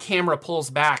if that camera pulls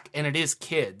back and it is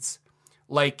kids,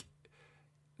 like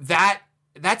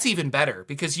that's even better,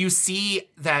 because you see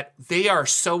that they are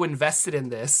so invested in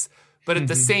this, but at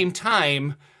the same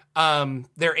time,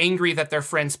 they're angry that their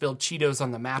friend spilled Cheetos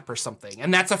on the map or something,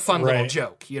 and that's a fun little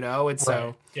joke, you know. And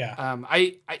so,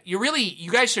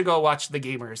 you guys should go watch The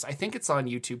Gamers. I think it's on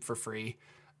YouTube for free.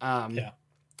 And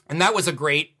that was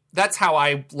that's how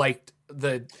I liked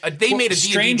they made a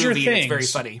D&D movie and it's very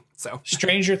funny. So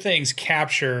Stranger Things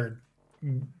captured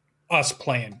us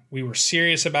playing. We were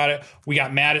serious about it. We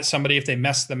got mad at somebody if they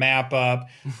messed the map up.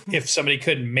 If somebody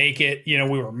couldn't make it, we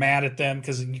were mad at them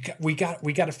because we got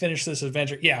to finish this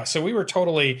adventure. Yeah, so we were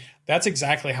that's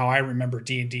exactly how I remember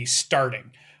D&D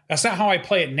starting. That's not how I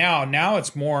play it now. Now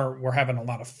it's more, we're having a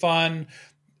lot of fun.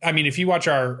 I mean, if you watch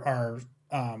our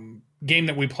game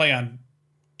that we play on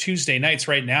Tuesday nights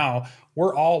right now,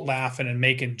 we're all laughing and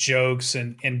making jokes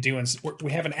and doing.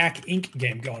 We have an Act Inc.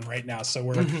 game going right now, so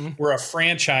we're a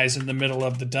franchise in the middle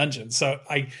of the dungeon. So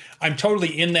I'm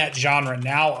totally in that genre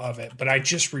now of it, but I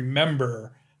just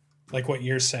remember like what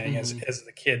you're saying as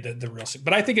the kid, the real.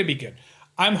 But I think it'd be good.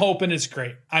 I'm hoping it's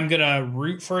great. I'm gonna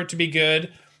root for it to be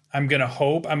good. I'm gonna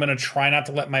hope. I'm gonna try not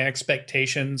to let my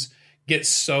expectations get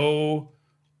so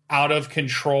out of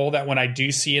control that when I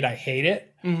do see it, I hate it.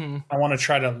 I want to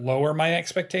try to lower my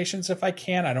expectations if I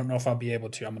can. I don't know if I'll be able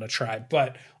to. I'm going to try,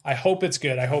 but I hope it's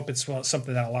good. I hope it's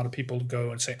something that a lot of people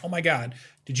go and say, "Oh my God,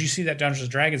 did you see that Dungeons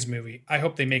and Dragons movie?" I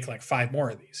hope they make like 5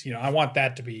 more of these. I want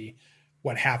that to be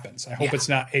what happens. I hope it's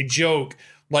not a joke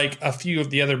like a few of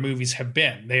the other movies have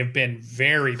been. They have been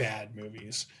very bad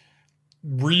movies,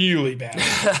 really bad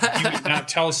movies. You would not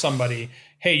tell somebody,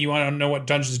 "Hey, you want to know what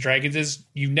Dungeons and Dragons is?"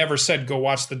 You never said, "Go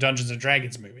watch the Dungeons and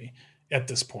Dragons movie." At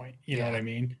this point, you know what I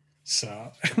mean?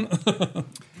 So,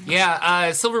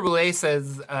 Silver Boulet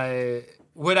says,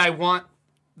 would I want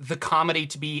the comedy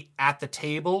to be at the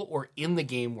table or in the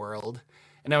game world?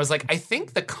 And I was like, I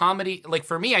think the comedy, like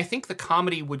for me, I think the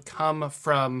comedy would come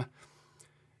from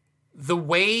the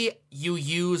way you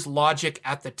use logic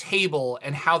at the table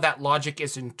and how that logic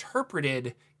is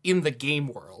interpreted in the game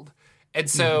world. And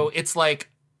so it's like,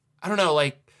 I don't know,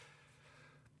 like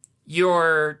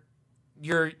you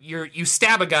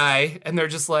stab a guy and they're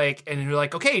just like, and you're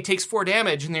like, okay, it takes 4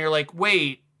 damage. And they're like,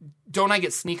 wait, don't I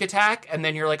get sneak attack? And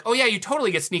then you're like, oh yeah, you totally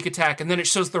get sneak attack. And then it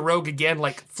shows the rogue again,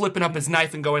 like flipping up his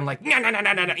knife and going like,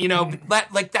 no,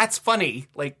 that's funny.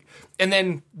 Like, and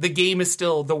then the game is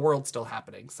still, the world's still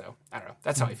happening. So I don't know.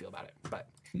 That's how I feel about it. But,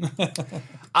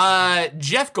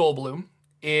 Jeff Goldblum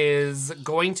is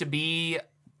going to be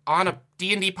on a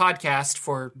D&D podcast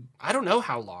for, I don't know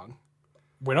how long.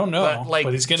 We don't know,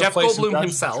 but he's going to play Goldblum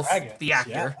himself, the actor.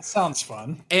 Yeah, that sounds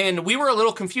fun. And we were a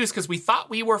little confused because we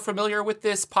thought we were familiar with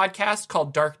this podcast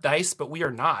called Dark Dice, but we are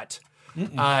not.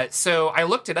 So I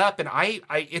looked it up, and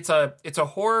it's a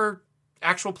horror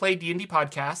actual play D&D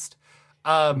podcast.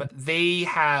 They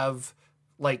have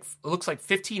it looks like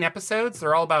 15 episodes.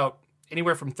 They're all about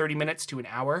anywhere from 30 minutes to an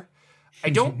hour. I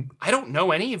don't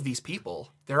know any of these people.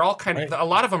 They're all a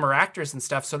lot of them are actors and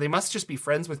stuff, so they must just be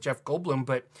friends with Jeff Goldblum.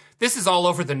 But this is all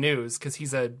over the news because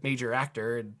he's a major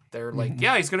actor, and they're like,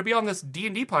 yeah, he's going to be on this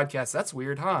D&D podcast. That's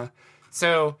weird, huh?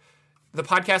 So the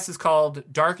podcast is called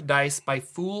Dark Dice by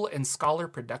Fool and Scholar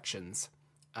Productions.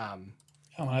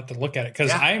 I'll have to look at it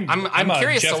because I'm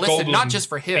curious to listen, Goldblum not just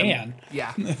for him. Fan.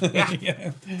 Yeah.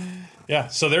 Yeah.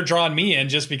 So they're drawing me in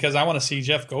just because I want to see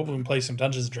Jeff Goldblum play some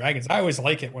Dungeons and Dragons. I always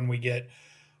like it when we get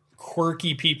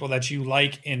quirky people that you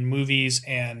like in movies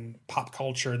and pop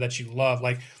culture that you love.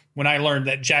 Like when I learned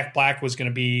that Jack Black was going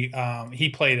to be, he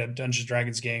played a Dungeons and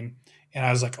Dragons game. And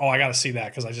I was like, oh, I got to see that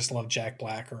because I just love Jack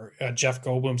Black. Or Jeff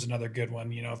Goldblum's another good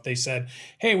one. If they said,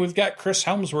 hey, we've got Chris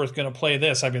Helmsworth going to play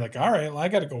this, I'd be like, all right, well, I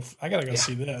got to go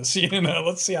see this.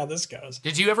 Let's see how this goes.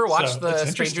 Did you ever watch the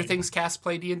Stranger Things cast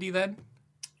play D&D then?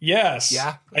 Yes.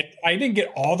 Yeah. I didn't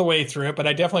get all the way through it, but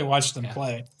I definitely watched them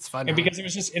play. It's fun. And because it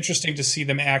was just interesting to see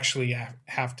them actually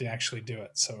have to actually do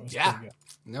it. So it was pretty good.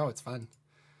 No, it's fun.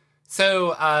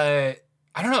 So,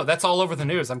 I don't know. That's all over the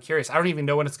news. I'm curious. I don't even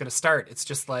know when it's going to start. It's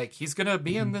just like he's going to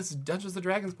be in this Dungeons and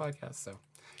Dragons podcast. So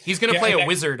he's going to play a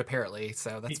wizard, apparently.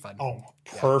 So that's fun. Oh,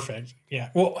 perfect. Yeah.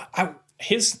 Well,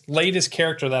 his latest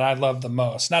character that I love the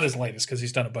most, not his latest because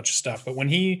he's done a bunch of stuff, but when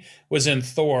he was in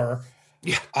Thor,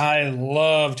 I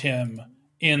loved him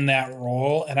in that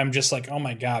role, and I'm just like, oh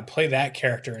my god, play that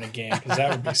character in a game, because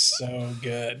that would be so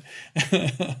good.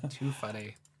 Too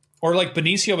funny. Or like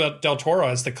Benicio del Toro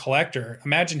as the collector.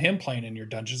 Imagine him playing in your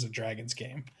Dungeons and Dragons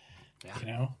game. Yeah. You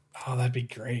know? Oh, that'd be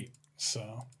great.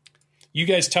 So you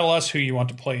guys tell us who you want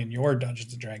to play in your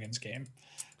Dungeons and Dragons game.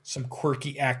 Some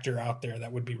quirky actor out there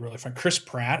that would be really fun. Chris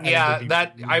Pratt. Yeah,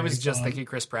 that really I was just thinking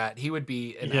Chris Pratt. He would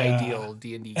be an ideal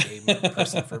D&D game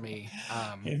person for me.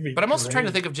 But I'm also trying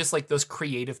to think of just like those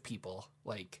creative people,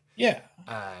 like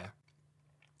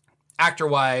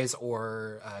actor-wise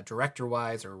or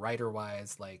director-wise or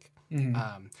writer-wise, like.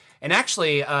 And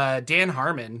actually, Dan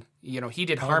Harmon, he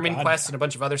did Harmon Quest and a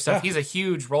bunch of other stuff. Yeah. He's a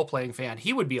huge role-playing fan.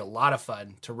 He would be a lot of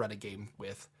fun to run a game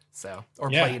with. So, or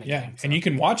play in a game. So. And you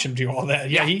can watch him do all that.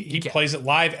 Yeah, he plays it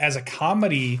live as a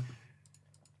comedy.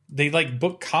 They like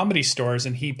book comedy stores,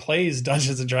 and he plays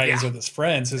Dungeons and Dragons with his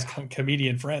friends, his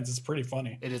comedian friends. It's pretty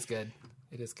funny. It is good.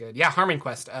 Yeah, Harmon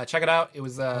Quest. Check it out. It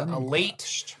was a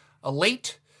late.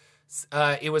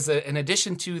 It was an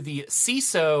addition to the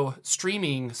CISO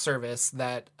streaming service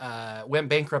that went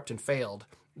bankrupt and failed.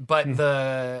 But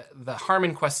the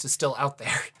Harmon Quest is still out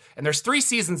there, and there's 3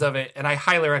 seasons of it, and I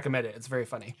highly recommend it. It's very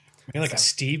funny. Maybe like a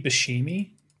Steve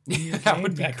Buscemi.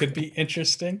 That could be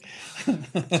interesting.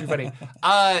 Too funny.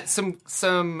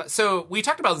 So we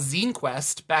talked about ZINE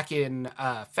Quest back in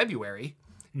February,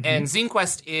 and ZINE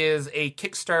Quest is a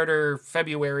Kickstarter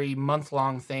February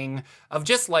month-long thing of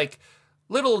just like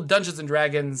little Dungeons and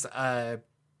Dragons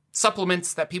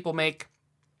supplements that people make.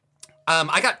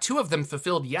 I got 2 of them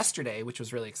fulfilled yesterday, which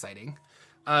was really exciting.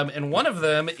 And one of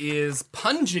them is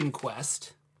Pungent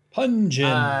Quest. Pungent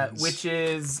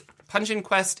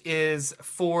Quest is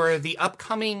for the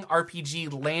upcoming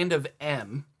RPG Land of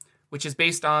M, which is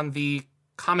based on the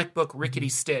comic book Rickety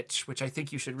Stitch, which I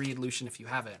think you should read, Lucian, if you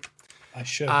haven't. I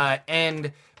should.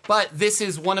 But this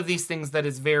is one of these things that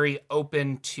is very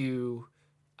open to...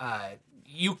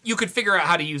 You could figure out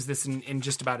how to use this in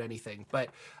just about anything, but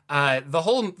the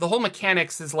whole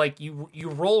mechanics is like you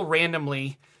roll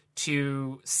randomly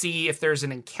to see if there's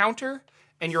an encounter,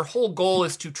 and your whole goal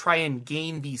is to try and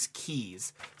gain these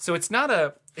keys. So it's not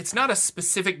a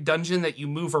specific dungeon that you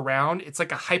move around. It's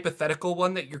like a hypothetical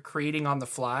one that you're creating on the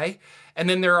fly, and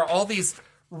then there are all these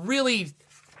really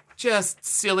just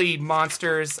silly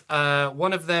monsters.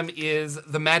 One of them is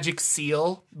the magic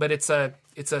seal, but it's a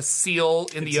seal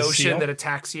in the ocean that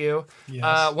attacks you.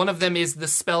 Yes. One of them is the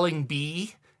spelling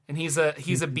bee, and he's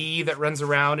a bee that runs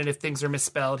around, and if things are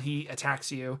misspelled, he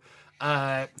attacks you.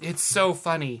 It's so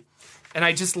funny, and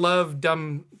I just love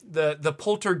the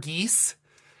poltergeist.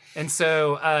 And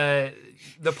so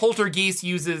the poltergeist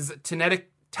uses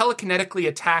telekinetically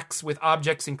attacks with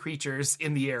objects and creatures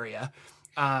in the area.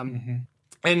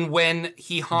 And when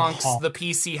he honks, the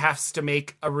PC has to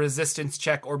make a resistance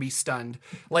check or be stunned.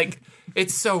 Like,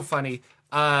 it's so funny.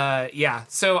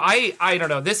 So I don't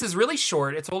know. This is really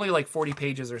short. It's only like 40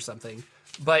 pages or something.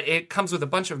 But it comes with a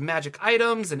bunch of magic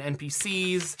items and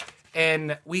NPCs.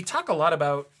 And we talk a lot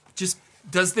about just,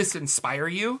 does this inspire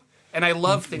you? And I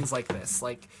love things like this.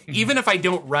 Like, even if I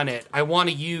don't run it, I want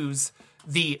to use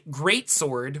the great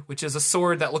sword, which is a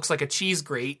sword that looks like a cheese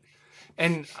grate.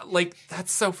 And like,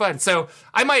 that's so fun. So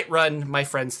I might run my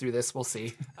friends through this. We'll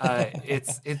see.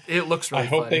 It looks really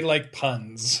fun. I hope they like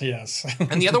puns. Yes.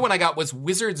 And the other one I got was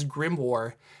Wizard's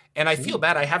Grimoire. And I feel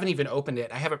bad. I haven't even opened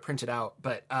it. I have it printed out,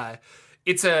 but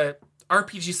it's a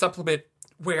RPG supplement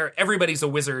where everybody's a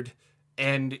wizard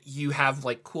and you have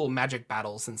like cool magic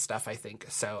battles and stuff, I think.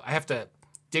 So I have to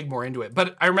dig more into it,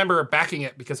 but I remember backing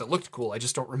it because it looked cool. I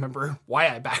just don't remember why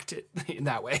I backed it in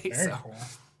that way. Very cool.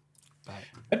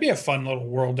 That'd be a fun little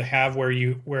world to have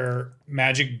where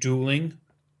magic dueling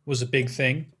was a big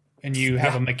thing, and you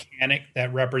have a mechanic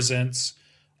that represents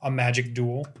a magic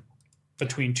duel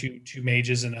between two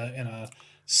mages in a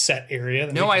set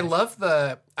area. No, I love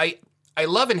I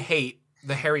love and hate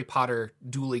the Harry Potter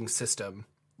dueling system,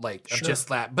 like of just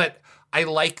that. But I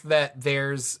like that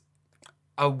there's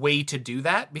a way to do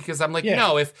that, because I'm like,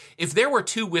 no, if there were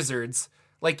 2 wizards.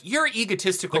 Like, you're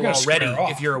egotistical already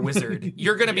if you're a wizard.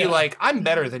 You're going to be like, I'm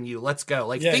better than you. Let's go.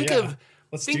 Like, think of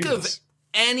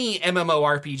any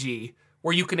MMORPG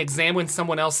where you can examine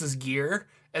someone else's gear,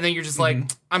 and then you're just like,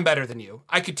 I'm better than you.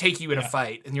 I could take you in a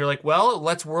fight. And you're like, well,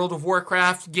 let's World of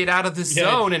Warcraft get out of this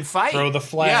zone and fight. Throw the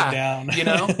flag down. You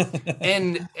know?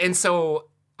 And so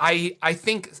I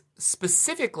think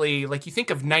specifically, like, you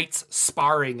think of knights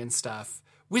sparring and stuff.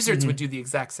 Wizards would do the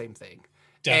exact same thing.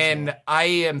 Definitely. And I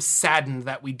am saddened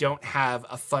that we don't have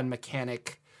a fun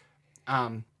mechanic,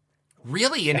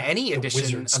 really in any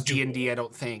edition of D&D. I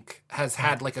don't think has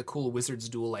had like a cool Wizards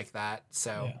duel like that.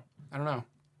 So I don't know.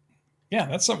 Yeah,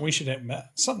 that's something we should have,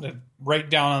 something to write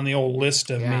down on the old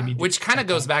list of maybe. Which kind of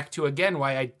goes back to, again,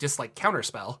 why I dislike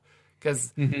Counterspell.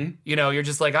 Because, Mm-hmm. You're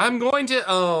just like, I'm going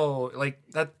to, like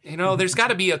that, there's got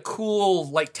to be a cool,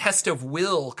 like, test of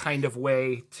will kind of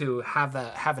way to have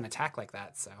an attack like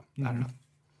that. So, I don't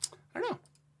know.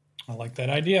 I like that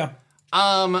idea.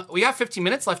 We got 15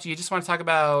 minutes left. Do you just want to talk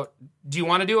about, do you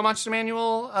want to do a Monster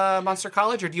Manual, Monster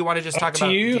College, or do you want to just talk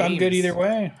about you? games? I'm good either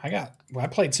way. I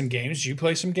played some games. Did you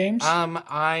play some games?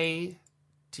 I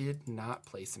did not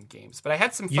play some games, but I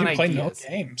had some fun ideas. You didn't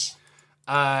play no games.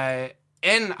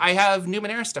 And I have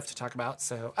Numenera stuff to talk about.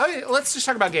 So let's just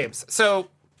talk about games. So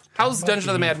how's Dungeon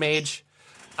of the Mad Mage?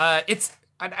 I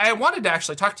wanted to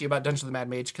actually talk to you about Dungeon of the Mad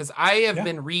Mage because I have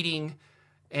been reading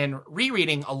and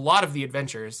rereading a lot of the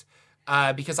adventures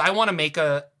because I want to make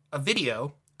a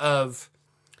video of,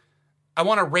 I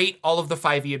want to rate all of the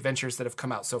 5e adventures that have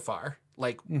come out so far.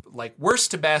 Like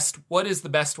worst to best, what is the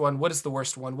best one? What is the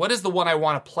worst one? What is the one I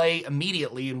want to play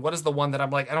immediately? And what is the one that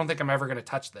I'm like, I don't think I'm ever going to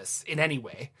touch this in any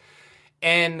way.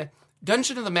 And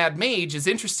Dungeon of the Mad Mage is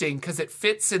interesting because it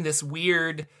fits in this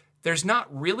weird, there's not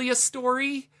really a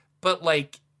story, but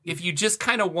like, if you just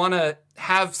kind of want to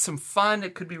have some fun,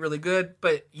 it could be really good,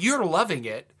 but you're loving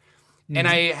it. Mm-hmm. And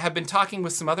I have been talking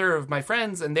with some other of my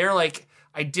friends, and they're like,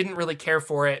 I didn't really care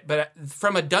for it, but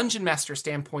from a Dungeon Master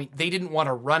standpoint, they didn't want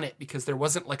to run it because there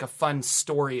wasn't like a fun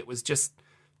story. It was just,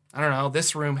 I don't know,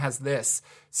 this room has this.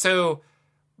 So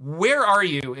where are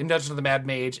you in Dungeon of the Mad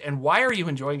Mage, and why are you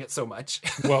enjoying it so much?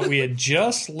 Well, we had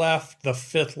just left the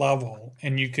 5th level,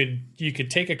 and you could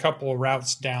take a couple of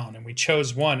routes down, and we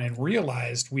chose one and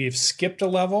realized we have skipped a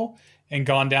level and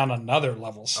gone down another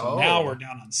level. So now we're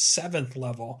down on 7th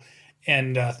level,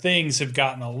 and things have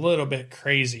gotten a little bit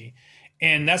crazy.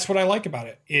 And that's what I like about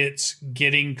it. It's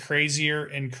getting crazier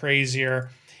and crazier,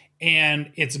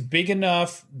 and it's big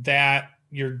enough that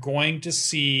you're going to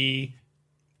see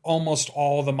almost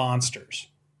all the monsters,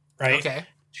 right? Okay.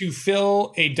 To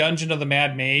fill a Dungeon of the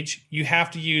Mad Mage, you have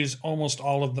to use almost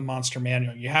all of the Monster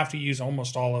Manual. You have to use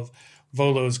almost all of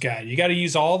Volo's Guide. You got to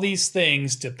use all these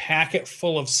things to pack it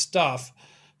full of stuff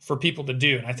for people to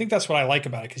do. And I think that's what I like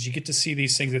about it, because you get to see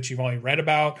these things that you've only read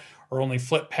about or only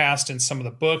flipped past in some of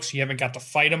the books. You haven't got to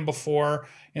fight them before.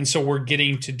 And so we're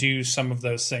getting to do some of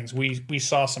those things. We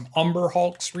saw some Umber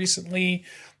Hulks recently.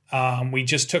 We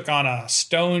just took on a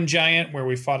stone giant where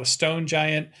we fought a stone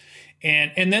giant.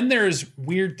 And then there's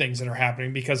weird things that are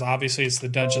happening because obviously it's the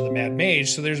Dungeon of the Mad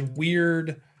Mage. So there's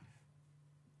weird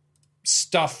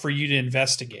stuff for you to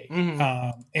investigate.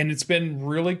 Mm-hmm. And it's been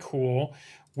really cool.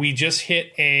 We just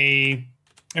hit and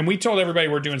we told everybody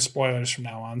we're doing spoilers from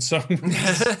now on. So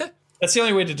that's the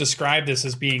only way to describe this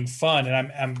as being fun.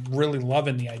 And I'm really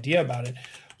loving the idea about it.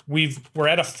 We're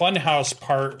at a funhouse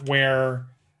part where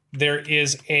there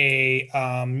is a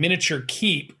miniature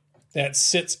keep that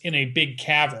sits in a big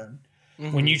cavern.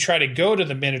 Mm-hmm. When you try to go to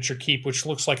the miniature keep, which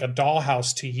looks like a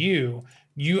dollhouse to you,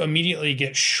 you immediately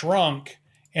get shrunk,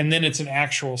 and then it's an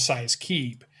actual size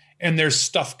keep, and there's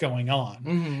stuff going on.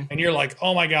 Mm-hmm. And you're like,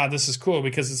 oh my God, this is cool,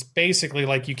 because it's basically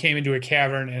like you came into a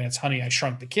cavern and it's Honey, I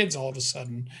Shrunk the Kids all of a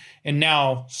sudden, and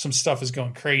now some stuff is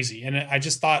going crazy. And I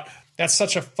just thought that's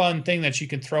such a fun thing that you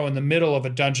can throw in the middle of a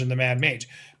Dungeon of the Mad Mage.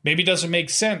 Maybe it doesn't make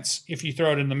sense if you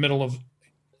throw it in the middle of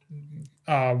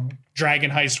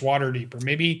Dragon Heist Waterdeep, or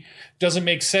maybe it doesn't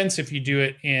make sense if you do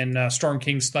it in Storm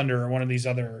King's Thunder or one of these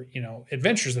other,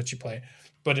 adventures that you play,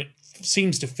 but it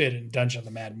seems to fit in Dungeon of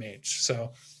the Mad Mage.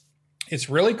 So it's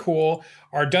really cool.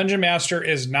 Our Dungeon Master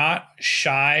is not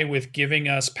shy with giving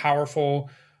us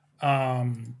powerful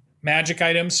magic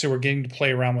items, so we're getting to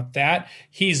play around with that.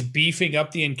 He's beefing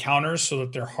up the encounters so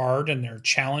that they're hard and they're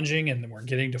challenging, and we're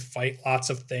getting to fight lots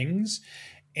of things.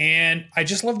 And I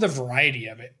just love the variety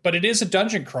of it. But it is a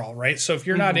dungeon crawl, right? So if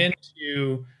you're not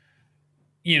into,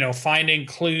 finding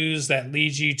clues that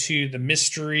lead you to the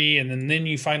mystery, and then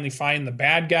you finally find the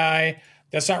bad guy,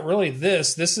 that's not really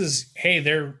this. This is,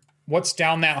 hey, what's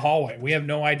down that hallway? We have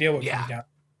no idea what comes down.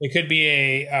 It could be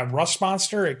a rust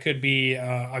monster. It could be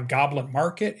a goblin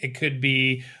market. It could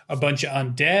be a bunch of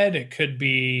undead. It could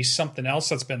be something else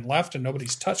that's been left and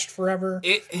nobody's touched forever.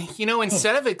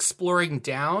 Instead of exploring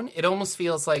down, it almost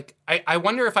feels like I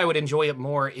wonder if I would enjoy it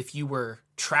more if you were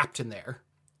trapped in there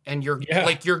and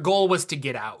your goal was to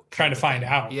get out. Trying to find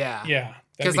out. Yeah. Yeah.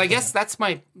 Because I guess that's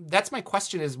my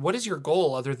question is, what is your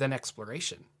goal other than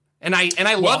exploration? And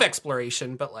I love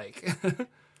exploration, but like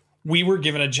we were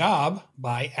given a job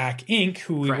by AC Inc.,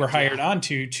 who we were hired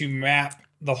onto to map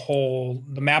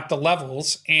the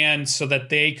levels, and so that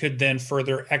they could then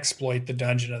further exploit the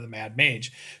Dungeon of the Mad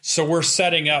Mage. So we're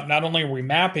setting up, not only are we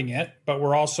mapping it, but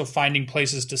we're also finding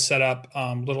places to set up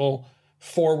little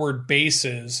forward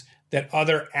bases that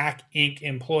other AC Inc.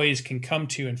 employees can come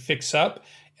to and fix up.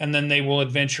 And then they will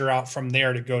adventure out from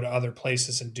there to go to other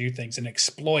places and do things and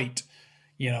exploit,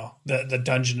 the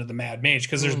dungeon of the Mad Mage,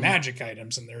 because there's magic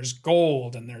items and there's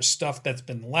gold and there's stuff that's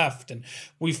been left. And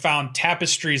we found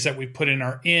tapestries that we put in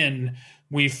our inn.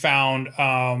 We found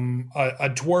a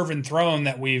dwarven throne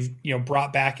that we've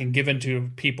brought back and given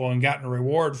to people and gotten a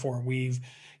reward for.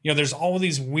 There's all of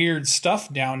these weird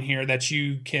stuff down here that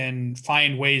you can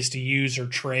find ways to use or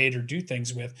trade or do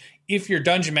things with if your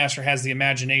dungeon master has the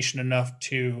imagination enough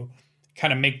to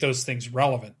kind of make those things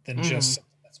relevant than just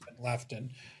something that's been left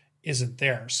and isn't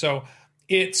there. So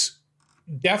it's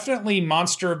definitely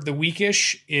Monster of the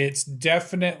Weekish. It's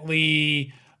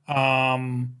definitely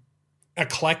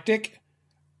eclectic.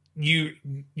 You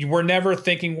were never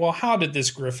thinking, well, how did this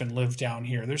griffin live down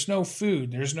here? There's no food.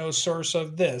 There's no source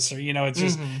of this. Or, it's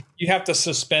just, you have to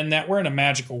suspend that. We're in a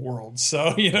magical world.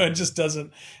 So, it just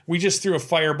doesn't, we just threw a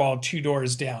fireball 2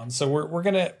 doors down. So we're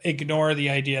going to ignore the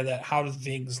idea that how do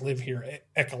things live here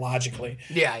ecologically.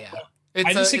 Yeah.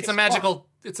 It's a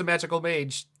magical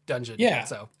mage dungeon. Yeah.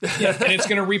 So and it's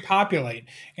going to repopulate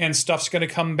and stuff's going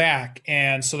to come back.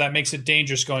 And so that makes it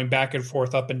dangerous going back and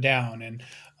forth, up and down.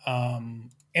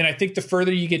 And I think the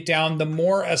further you get down, the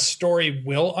more a story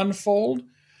will unfold,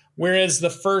 whereas the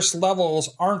first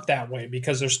levels aren't that way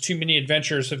because there's too many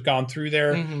adventurers have gone through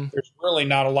there. There's really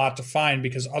not a lot to find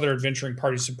because other adventuring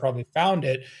parties have probably found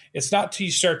it. It's not till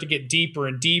you start to get deeper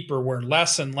and deeper where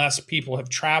less and less people have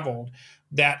traveled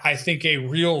that I think a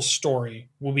real story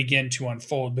will begin to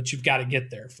unfold, but you've got to get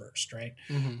there first, right?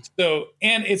 So,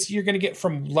 and you're going to get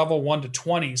from level 1 to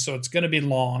 20, so it's going to be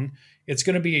long. It's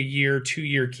going to be a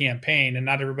 2-year campaign, and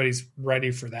not everybody's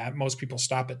ready for that. Most people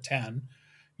stop at 10.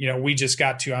 We just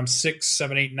got to, I'm 6,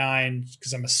 7, 8, 9,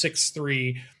 because I'm a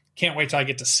 6-3. Can't wait till I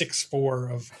get to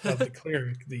 6-4 of the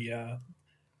cleric, the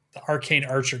arcane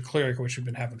archer cleric, which we've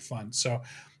been having fun. So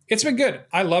it's been good.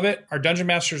 I love it. Our dungeon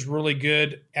master is really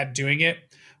good at doing it.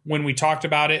 When we talked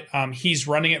about it, he's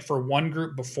running it for one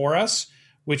group before us,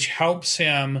 which helps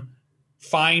him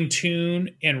fine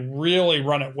tune and really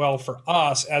run it well for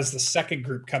us as the second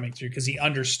group coming through because he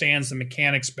understands the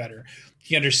mechanics better.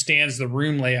 He understands the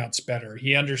room layouts better.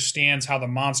 He understands how the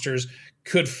monsters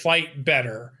could fight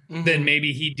better than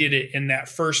maybe he did it in that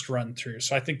first run through.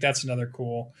 So I think that's another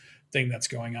cool thing that's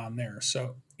going on there.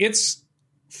 So it's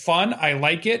fun. I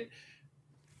like it.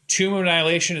 Tomb of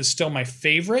Annihilation is still my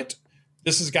favorite.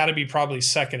 This has got to be probably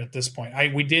second at this point.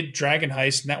 We did Dragon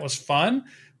Heist and that was fun.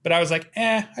 But I was like,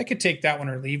 I could take that one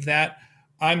or leave that.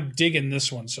 I'm digging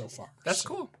this one so far. That's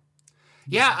cool.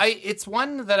 Yeah, it's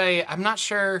one that I'm not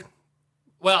sure.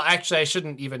 Well, actually, I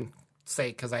shouldn't even say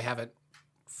because I haven't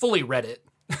fully read it.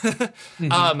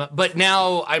 But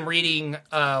now I'm reading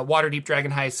Waterdeep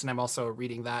Dragon Heist, and I'm also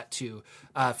reading that to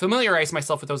familiarize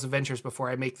myself with those adventures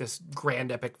before I make this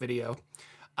grand epic video.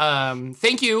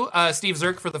 Thank you, Steve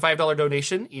Zirk, for the $5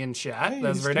 donation in chat. That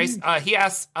was very Steve. nice. He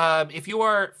asked if you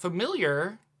are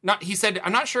familiar. He said,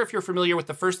 I'm not sure if you're familiar with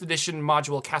the first edition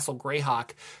module Castle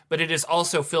Greyhawk, but it is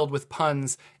also filled with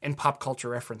puns and pop culture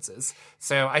references.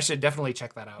 So I should definitely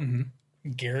check that out.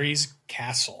 Gary's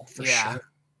Castle, for sure.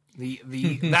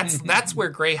 That's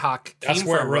where Greyhawk came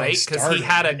where it from, really right? Because he started.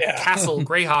 had a Castle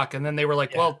Greyhawk, and then they were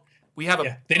like, well, we have They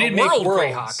a didn't world make worlds.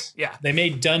 Greyhawk. Yeah. They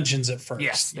made dungeons at first.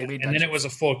 Yes, they made and then dungeons. it was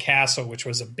a full castle, which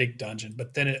was a big dungeon,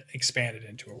 but then it expanded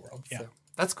into a world. Yeah. So,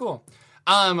 that's cool.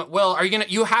 Well,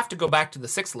 you have to go back to the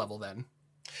 6th level then.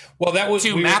 Well, that was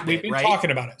To we've map been it, right? talking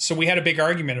about it. So we had a big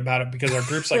argument about it because our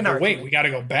group's like, An well, wait, argument. we got to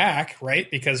go back, right?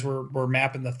 Because we're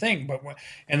mapping the thing.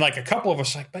 And like a couple of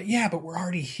us like, but we're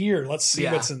already here. Let's see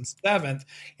what's in 7th,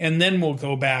 and then we'll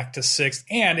go back to 6th.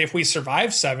 And if we survive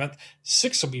 7th,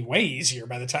 6th will be way easier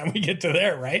by the time we get to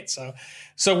there, right? So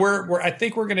I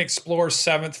think we're going to explore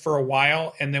 7th for a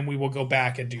while, and then we will go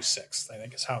back and do 6th. I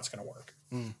think is how it's going to work.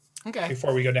 Okay.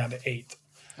 Before we go down to 8th.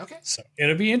 Okay. So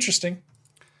it'll be interesting.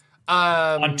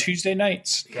 On Tuesday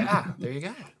nights. Yeah, there you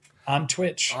go. On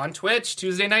Twitch. On Twitch,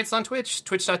 Tuesday nights on Twitch,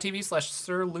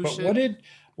 twitch.tv/SirLucian. But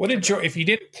what did if you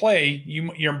didn't play,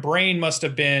 your brain must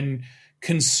have been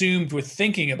consumed with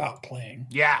thinking about playing.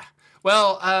 Yeah.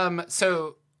 Well,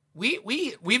 so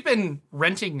we've been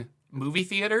renting movie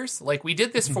theaters. Like we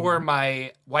did this for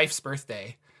my wife's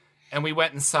birthday. And we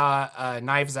went and saw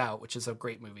Knives Out, which is a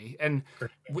great movie. And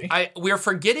we're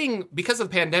forgetting, because of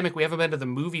the pandemic, we haven't been to the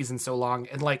movies in so long.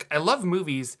 And, like, I love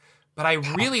movies, but I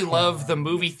really love the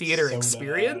movie theater Soda.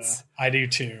 experience. I do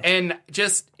too. And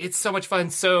just, it's so much fun.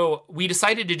 So we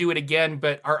decided to do it again,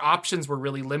 but our options were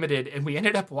really limited. And we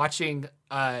ended up watching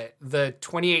the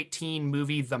 2018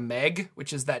 movie The Meg,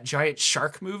 which is that giant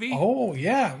shark movie. Oh,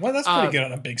 yeah. Well, that's pretty good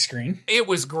on a big screen. It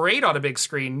was great on a big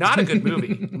screen. Not a good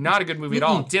movie. Not a good movie at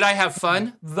all. Did I have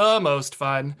fun? The most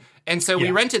fun. And so we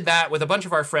rented that with a bunch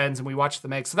of our friends and we watched The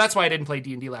Meg. So that's why I didn't play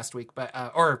D&D last week, but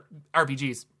or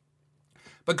RPGs.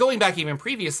 But going back even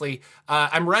previously,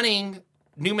 I'm running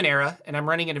Numenera, and I'm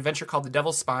running an adventure called The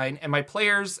Devil's Spine, and my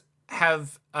players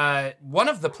have, one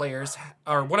of the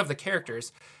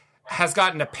characters has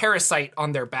gotten a parasite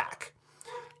on their back.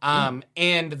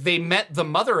 And they met the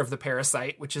mother of the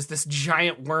parasite, which is this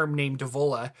giant worm named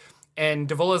Devola. And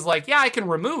Devola's like, yeah, I can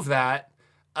remove that,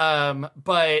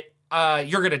 but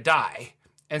you're going to die.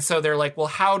 And so they're like, well,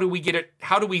 how do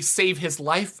we save his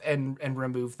life and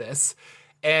remove this?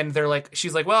 And they're like,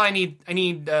 she's like, well, I need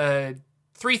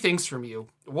 3 things from you.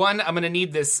 One, I'm going to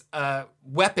need this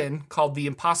weapon called the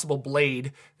Impossible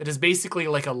Blade that is basically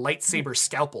like a lightsaber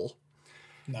scalpel.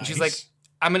 Nice. And she's like,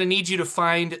 I'm going to need you to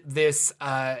find this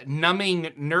numbing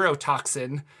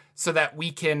neurotoxin so that we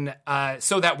can,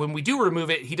 so that when we do remove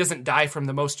it, he doesn't die from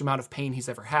the most amount of pain he's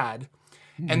ever had.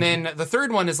 And then the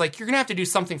third one is like, you're going to have to do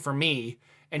something for me.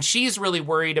 And she's really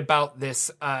worried about this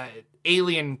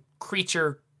alien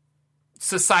creature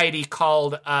society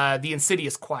called the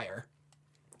Insidious Choir.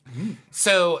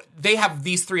 So they have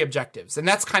these 3 objectives, and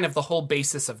that's kind of the whole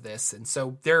basis of this. And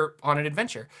so they're on an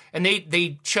adventure, and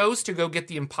they chose to go get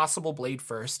the Impossible Blade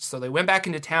first. So they went back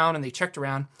into town and they checked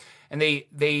around, and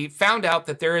they found out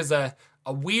that there is a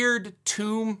weird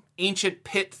tomb, ancient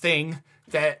pit thing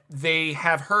that they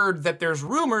have heard that there's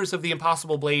rumors of the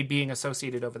Impossible Blade being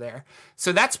associated over there.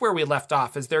 So that's where we left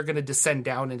off, is they're going to descend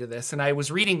down into this. And I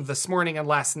was reading this morning and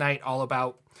last night all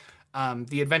about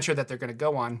the adventure that they're going to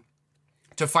go on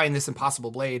to find this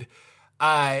Impossible Blade.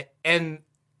 And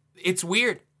it's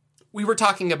weird. We were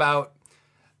talking about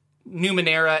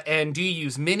Numenera, and do you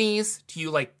use minis? Do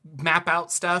you like map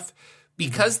out stuff?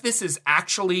 Because this is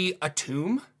actually a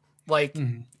tomb, like,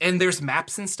 and there's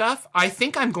maps and stuff, I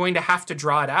think I'm going to have to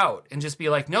draw it out and just be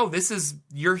like, no,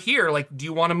 you're here. Like, do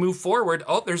you want to move forward?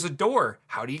 Oh, there's a door.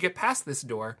 How do you get past this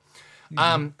door?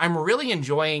 I'm really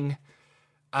enjoying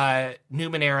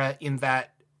Numenera in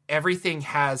that everything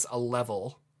has a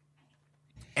level.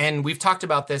 And we've talked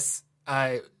about this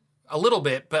a little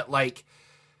bit, but like,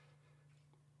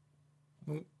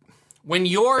 when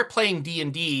you're playing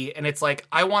D&D and it's like,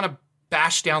 I want to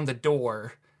bash down the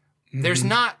door, there's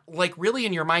not, like, really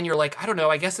in your mind, you're like, I don't know,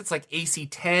 I guess it's like AC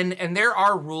 10, and there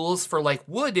are rules for, like,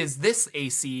 wood is this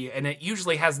AC, and it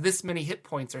usually has this many hit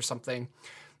points or something.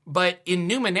 But in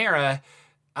Numenera,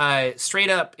 straight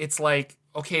up, it's like,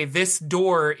 okay, this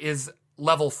door is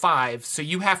level 5, so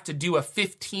you have to do a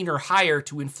 15 or higher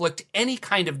to inflict any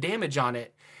kind of damage on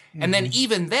it. And then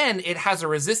even then, it has a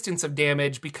resistance of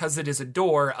damage because it is a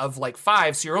door of like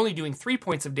 5, so you're only doing 3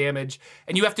 points of damage,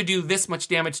 and you have to do this much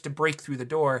damage to break through the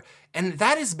door. And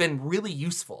that has been really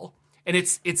useful. And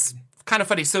it's kind of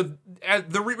funny. So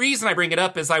the reason I bring it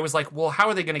up is I was like, well, how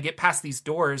are they going to get past these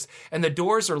doors? And the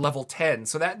doors are level 10,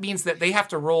 so that means that they have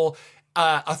to roll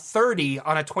a 30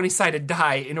 on a 20-sided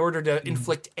die in order to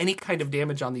inflict any kind of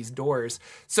damage on these doors.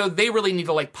 So they really need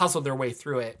to like puzzle their way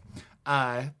through it.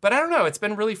 But I don't know. It's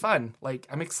been really fun. Like,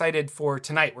 I'm excited for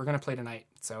tonight. We're going to play tonight,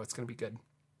 so it's going to be good.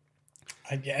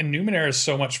 Yeah, and Numenera is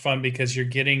so much fun because you're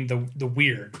getting the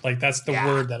weird. Like, that's the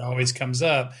word that always comes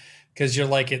up, because you're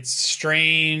like, it's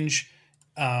strange.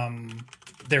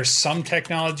 There's some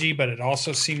technology, but it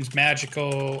also seems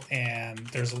magical, and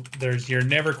there's you're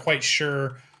never quite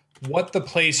sure what the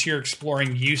place you're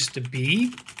exploring used to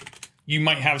be. You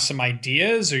might have some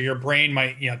ideas, or your brain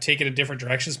might, take it in different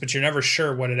directions, but you're never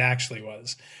sure what it actually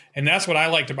was. And that's what I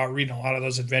liked about reading a lot of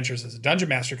those adventures as a dungeon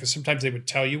master, because sometimes they would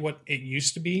tell you what it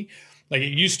used to be. Like,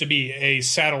 it used to be a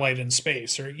satellite in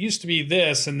space, or it used to be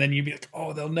this, and then you'd be like,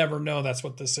 oh, they'll never know that's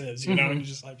what this is. And you're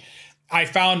just like, I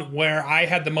found where I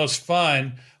had the most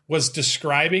fun was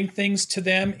describing things to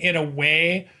them in a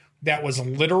way that was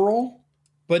literal,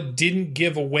 but didn't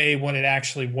give away what it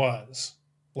actually was.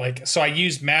 Like, so I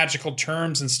used magical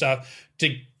terms and stuff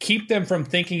to keep them from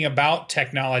thinking about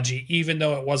technology, even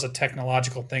though it was a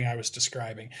technological thing I was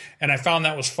describing. And I found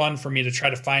that was fun for me to try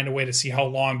to find a way to see how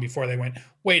long before they went,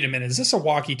 wait a minute, is this a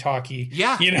walkie-talkie?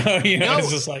 Yeah. No, it's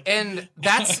just like, and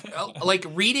that's like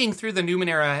reading through the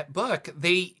Numenera book.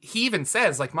 He even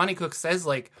says, like, Monty Cook says,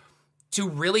 like, to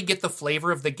really get the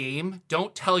flavor of the game,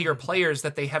 don't tell your players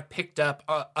that they have picked up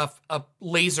a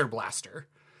laser blaster.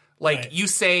 Like, Right. you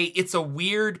say it's a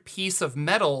weird piece of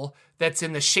metal that's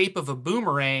in the shape of a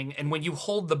boomerang, and when you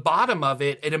hold the bottom of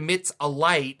it, it emits a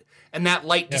light, and that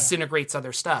light disintegrates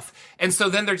other stuff. And so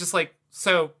then they're just like,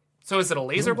 so is it a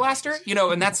laser blaster? You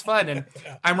know, and that's fun. And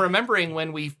I'm remembering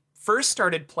when we first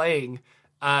started playing,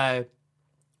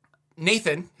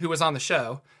 Nathan, who was on the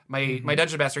show, my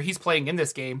Dungeon Master, he's playing in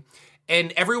this game,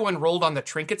 and everyone rolled on the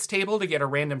trinkets table to get a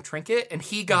random trinket, and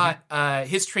he got,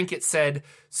 his trinket said,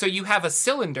 so you have a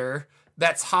cylinder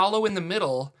that's hollow in the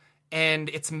middle, and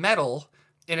it's metal,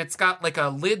 and it's got like a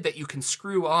lid that you can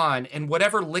screw on, and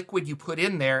whatever liquid you put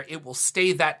in there, it will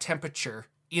stay that temperature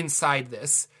inside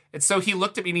this. And so he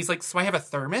looked at me and he's like, so I have a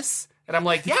thermos? And I'm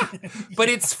like, yeah, but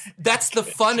that's the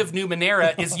fun of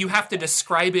Numenera is you have to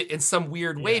describe it in some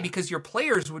weird way because your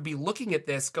players would be looking at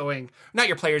this going, not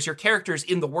your players, your characters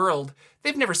in the world,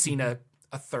 they've never seen a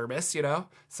thermos, you know?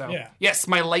 So, yes,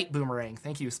 my light boomerang.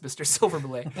 Thank you, Mr.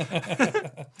 Silverbelay.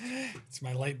 It's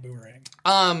my light boomerang.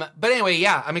 But anyway,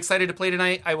 yeah, I'm excited to play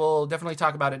tonight. I will definitely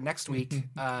talk about it next week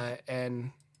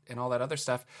and all that other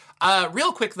stuff.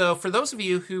 Real quick, though, for those of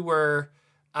you who were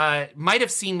might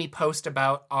have seen me post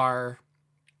about our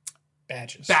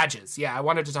badges. Yeah, I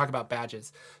wanted to talk about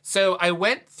badges. So I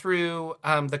went through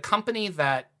the company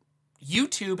that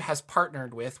YouTube has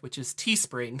partnered with, which is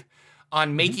Teespring,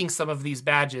 on making some of these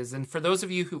badges. And for those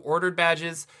of you who ordered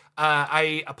badges,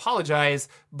 I apologize,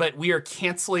 but we are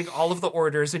canceling all of the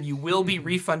orders and you will be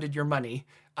refunded your money.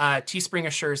 Teespring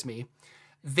assures me.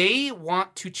 They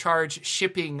want to charge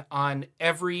shipping on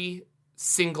every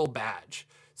single badge.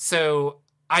 So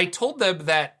I told them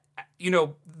that, you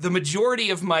know, the majority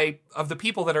of the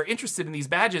people that are interested in these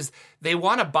badges, they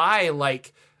want to buy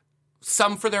like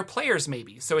some for their players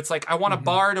maybe. So it's like, I want a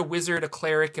bard, a wizard, a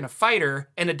cleric, and a fighter,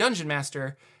 and a dungeon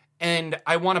master, and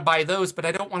I want to buy those, but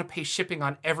I don't want to pay shipping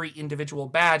on every individual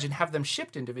badge and have them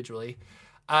shipped individually.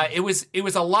 It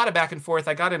was a lot of back and forth.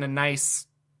 I got in a nice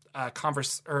I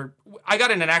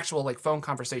got in an actual like phone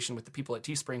conversation with the people at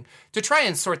Teespring to try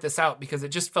and sort this out because it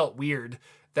just felt weird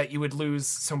that you would lose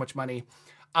so much money.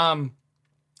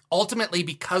 Ultimately,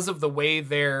 because of the way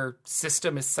their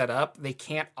system is set up, they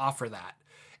can't offer that.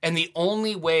 And the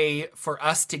only way for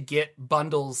us to get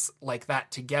bundles like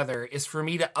that together is for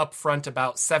me to upfront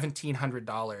about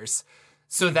 $1,700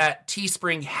 so that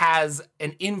Teespring has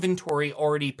an inventory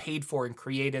already paid for and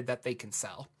created that they can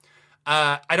sell.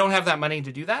 I don't have that money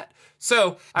to do that.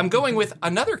 So I'm going with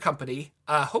another company.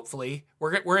 Hopefully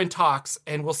we're in talks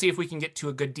and we'll see if we can get to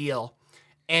a good deal.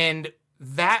 And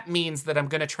that means that I'm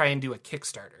going to try and do a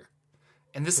Kickstarter.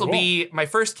 And this will be my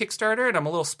first Kickstarter, and I'm a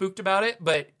little spooked about it,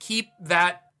 but keep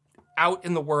that out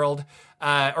in the world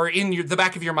or in the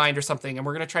back of your mind or something, and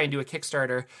we're going to try and do a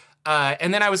Kickstarter.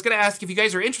 And then I was going to ask if you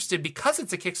guys are interested, because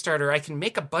it's a Kickstarter, I can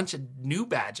make a bunch of new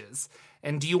badges.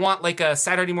 And do you want like a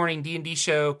Saturday morning D&D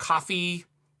show coffee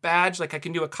badge? Like I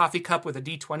can do a coffee cup with a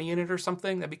D20 in it or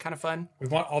something. That'd be kind of fun. We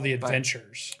want all the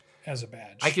adventures as a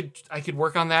badge. I could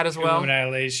work on that as well.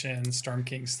 Annihilation, Storm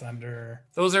King's Thunder.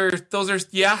 Those are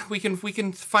yeah, we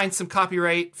can find some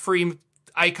copyright free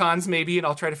icons maybe, and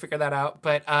I'll try to figure that out.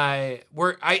 But I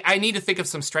need to think of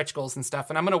some stretch goals and stuff,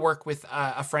 and I'm going to work with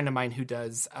a friend of mine who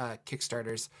does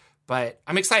Kickstarters. But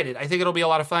I'm excited. I think it'll be a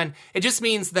lot of fun. It just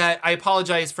means that I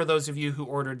apologize for those of you who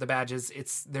ordered the badges.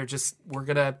 We're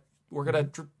gonna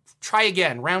try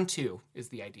again. Round 2 is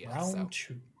the idea. Round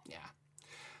 2.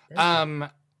 Yeah.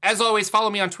 As always,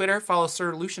 follow me on Twitter. Follow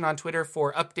Sir Lucian on Twitter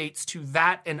for updates to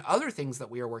that and other things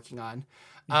that we are working on.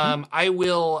 I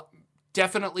will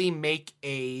definitely make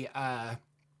a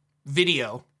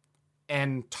video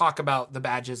and talk about the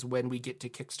badges when we get to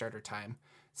Kickstarter time.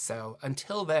 So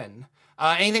until then,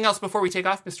 anything else before we take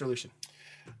off, Mr. Lucian?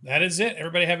 That is it.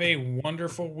 Everybody have a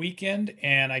wonderful weekend,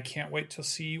 and I can't wait to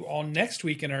see you all next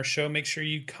week in our show. Make sure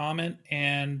you comment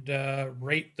and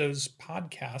rate those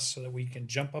podcasts so that we can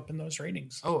jump up in those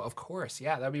ratings. Oh, of course.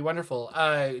 Yeah, that'd be wonderful.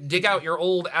 Dig out your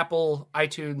old Apple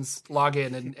iTunes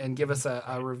login and give us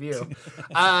a review.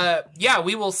 Yeah,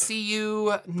 we will see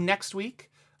you next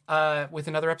week with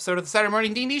another episode of the Saturday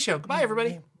Morning D&D Show. Goodbye,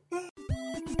 everybody.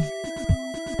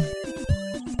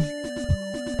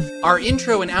 Our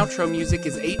intro and outro music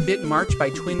is 8-Bit March by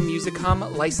Twin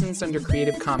Musicom, licensed under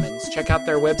Creative Commons. Check out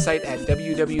their website at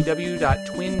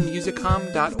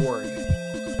www.twinmusicom.org.